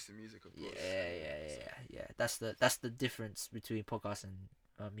if you release the music, of course. Yeah. That's the difference between podcast and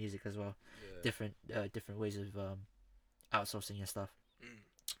music as well. Yeah. Different ways of outsourcing your stuff.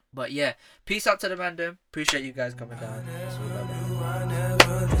 But yeah, peace out to the Mandem. Appreciate you guys coming down.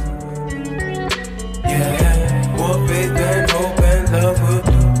 What faith and hope and love will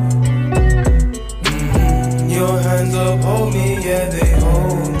do. Your hands uphold me, they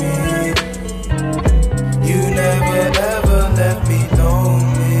hold me. You never ever left me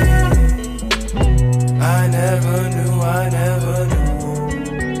lonely. I never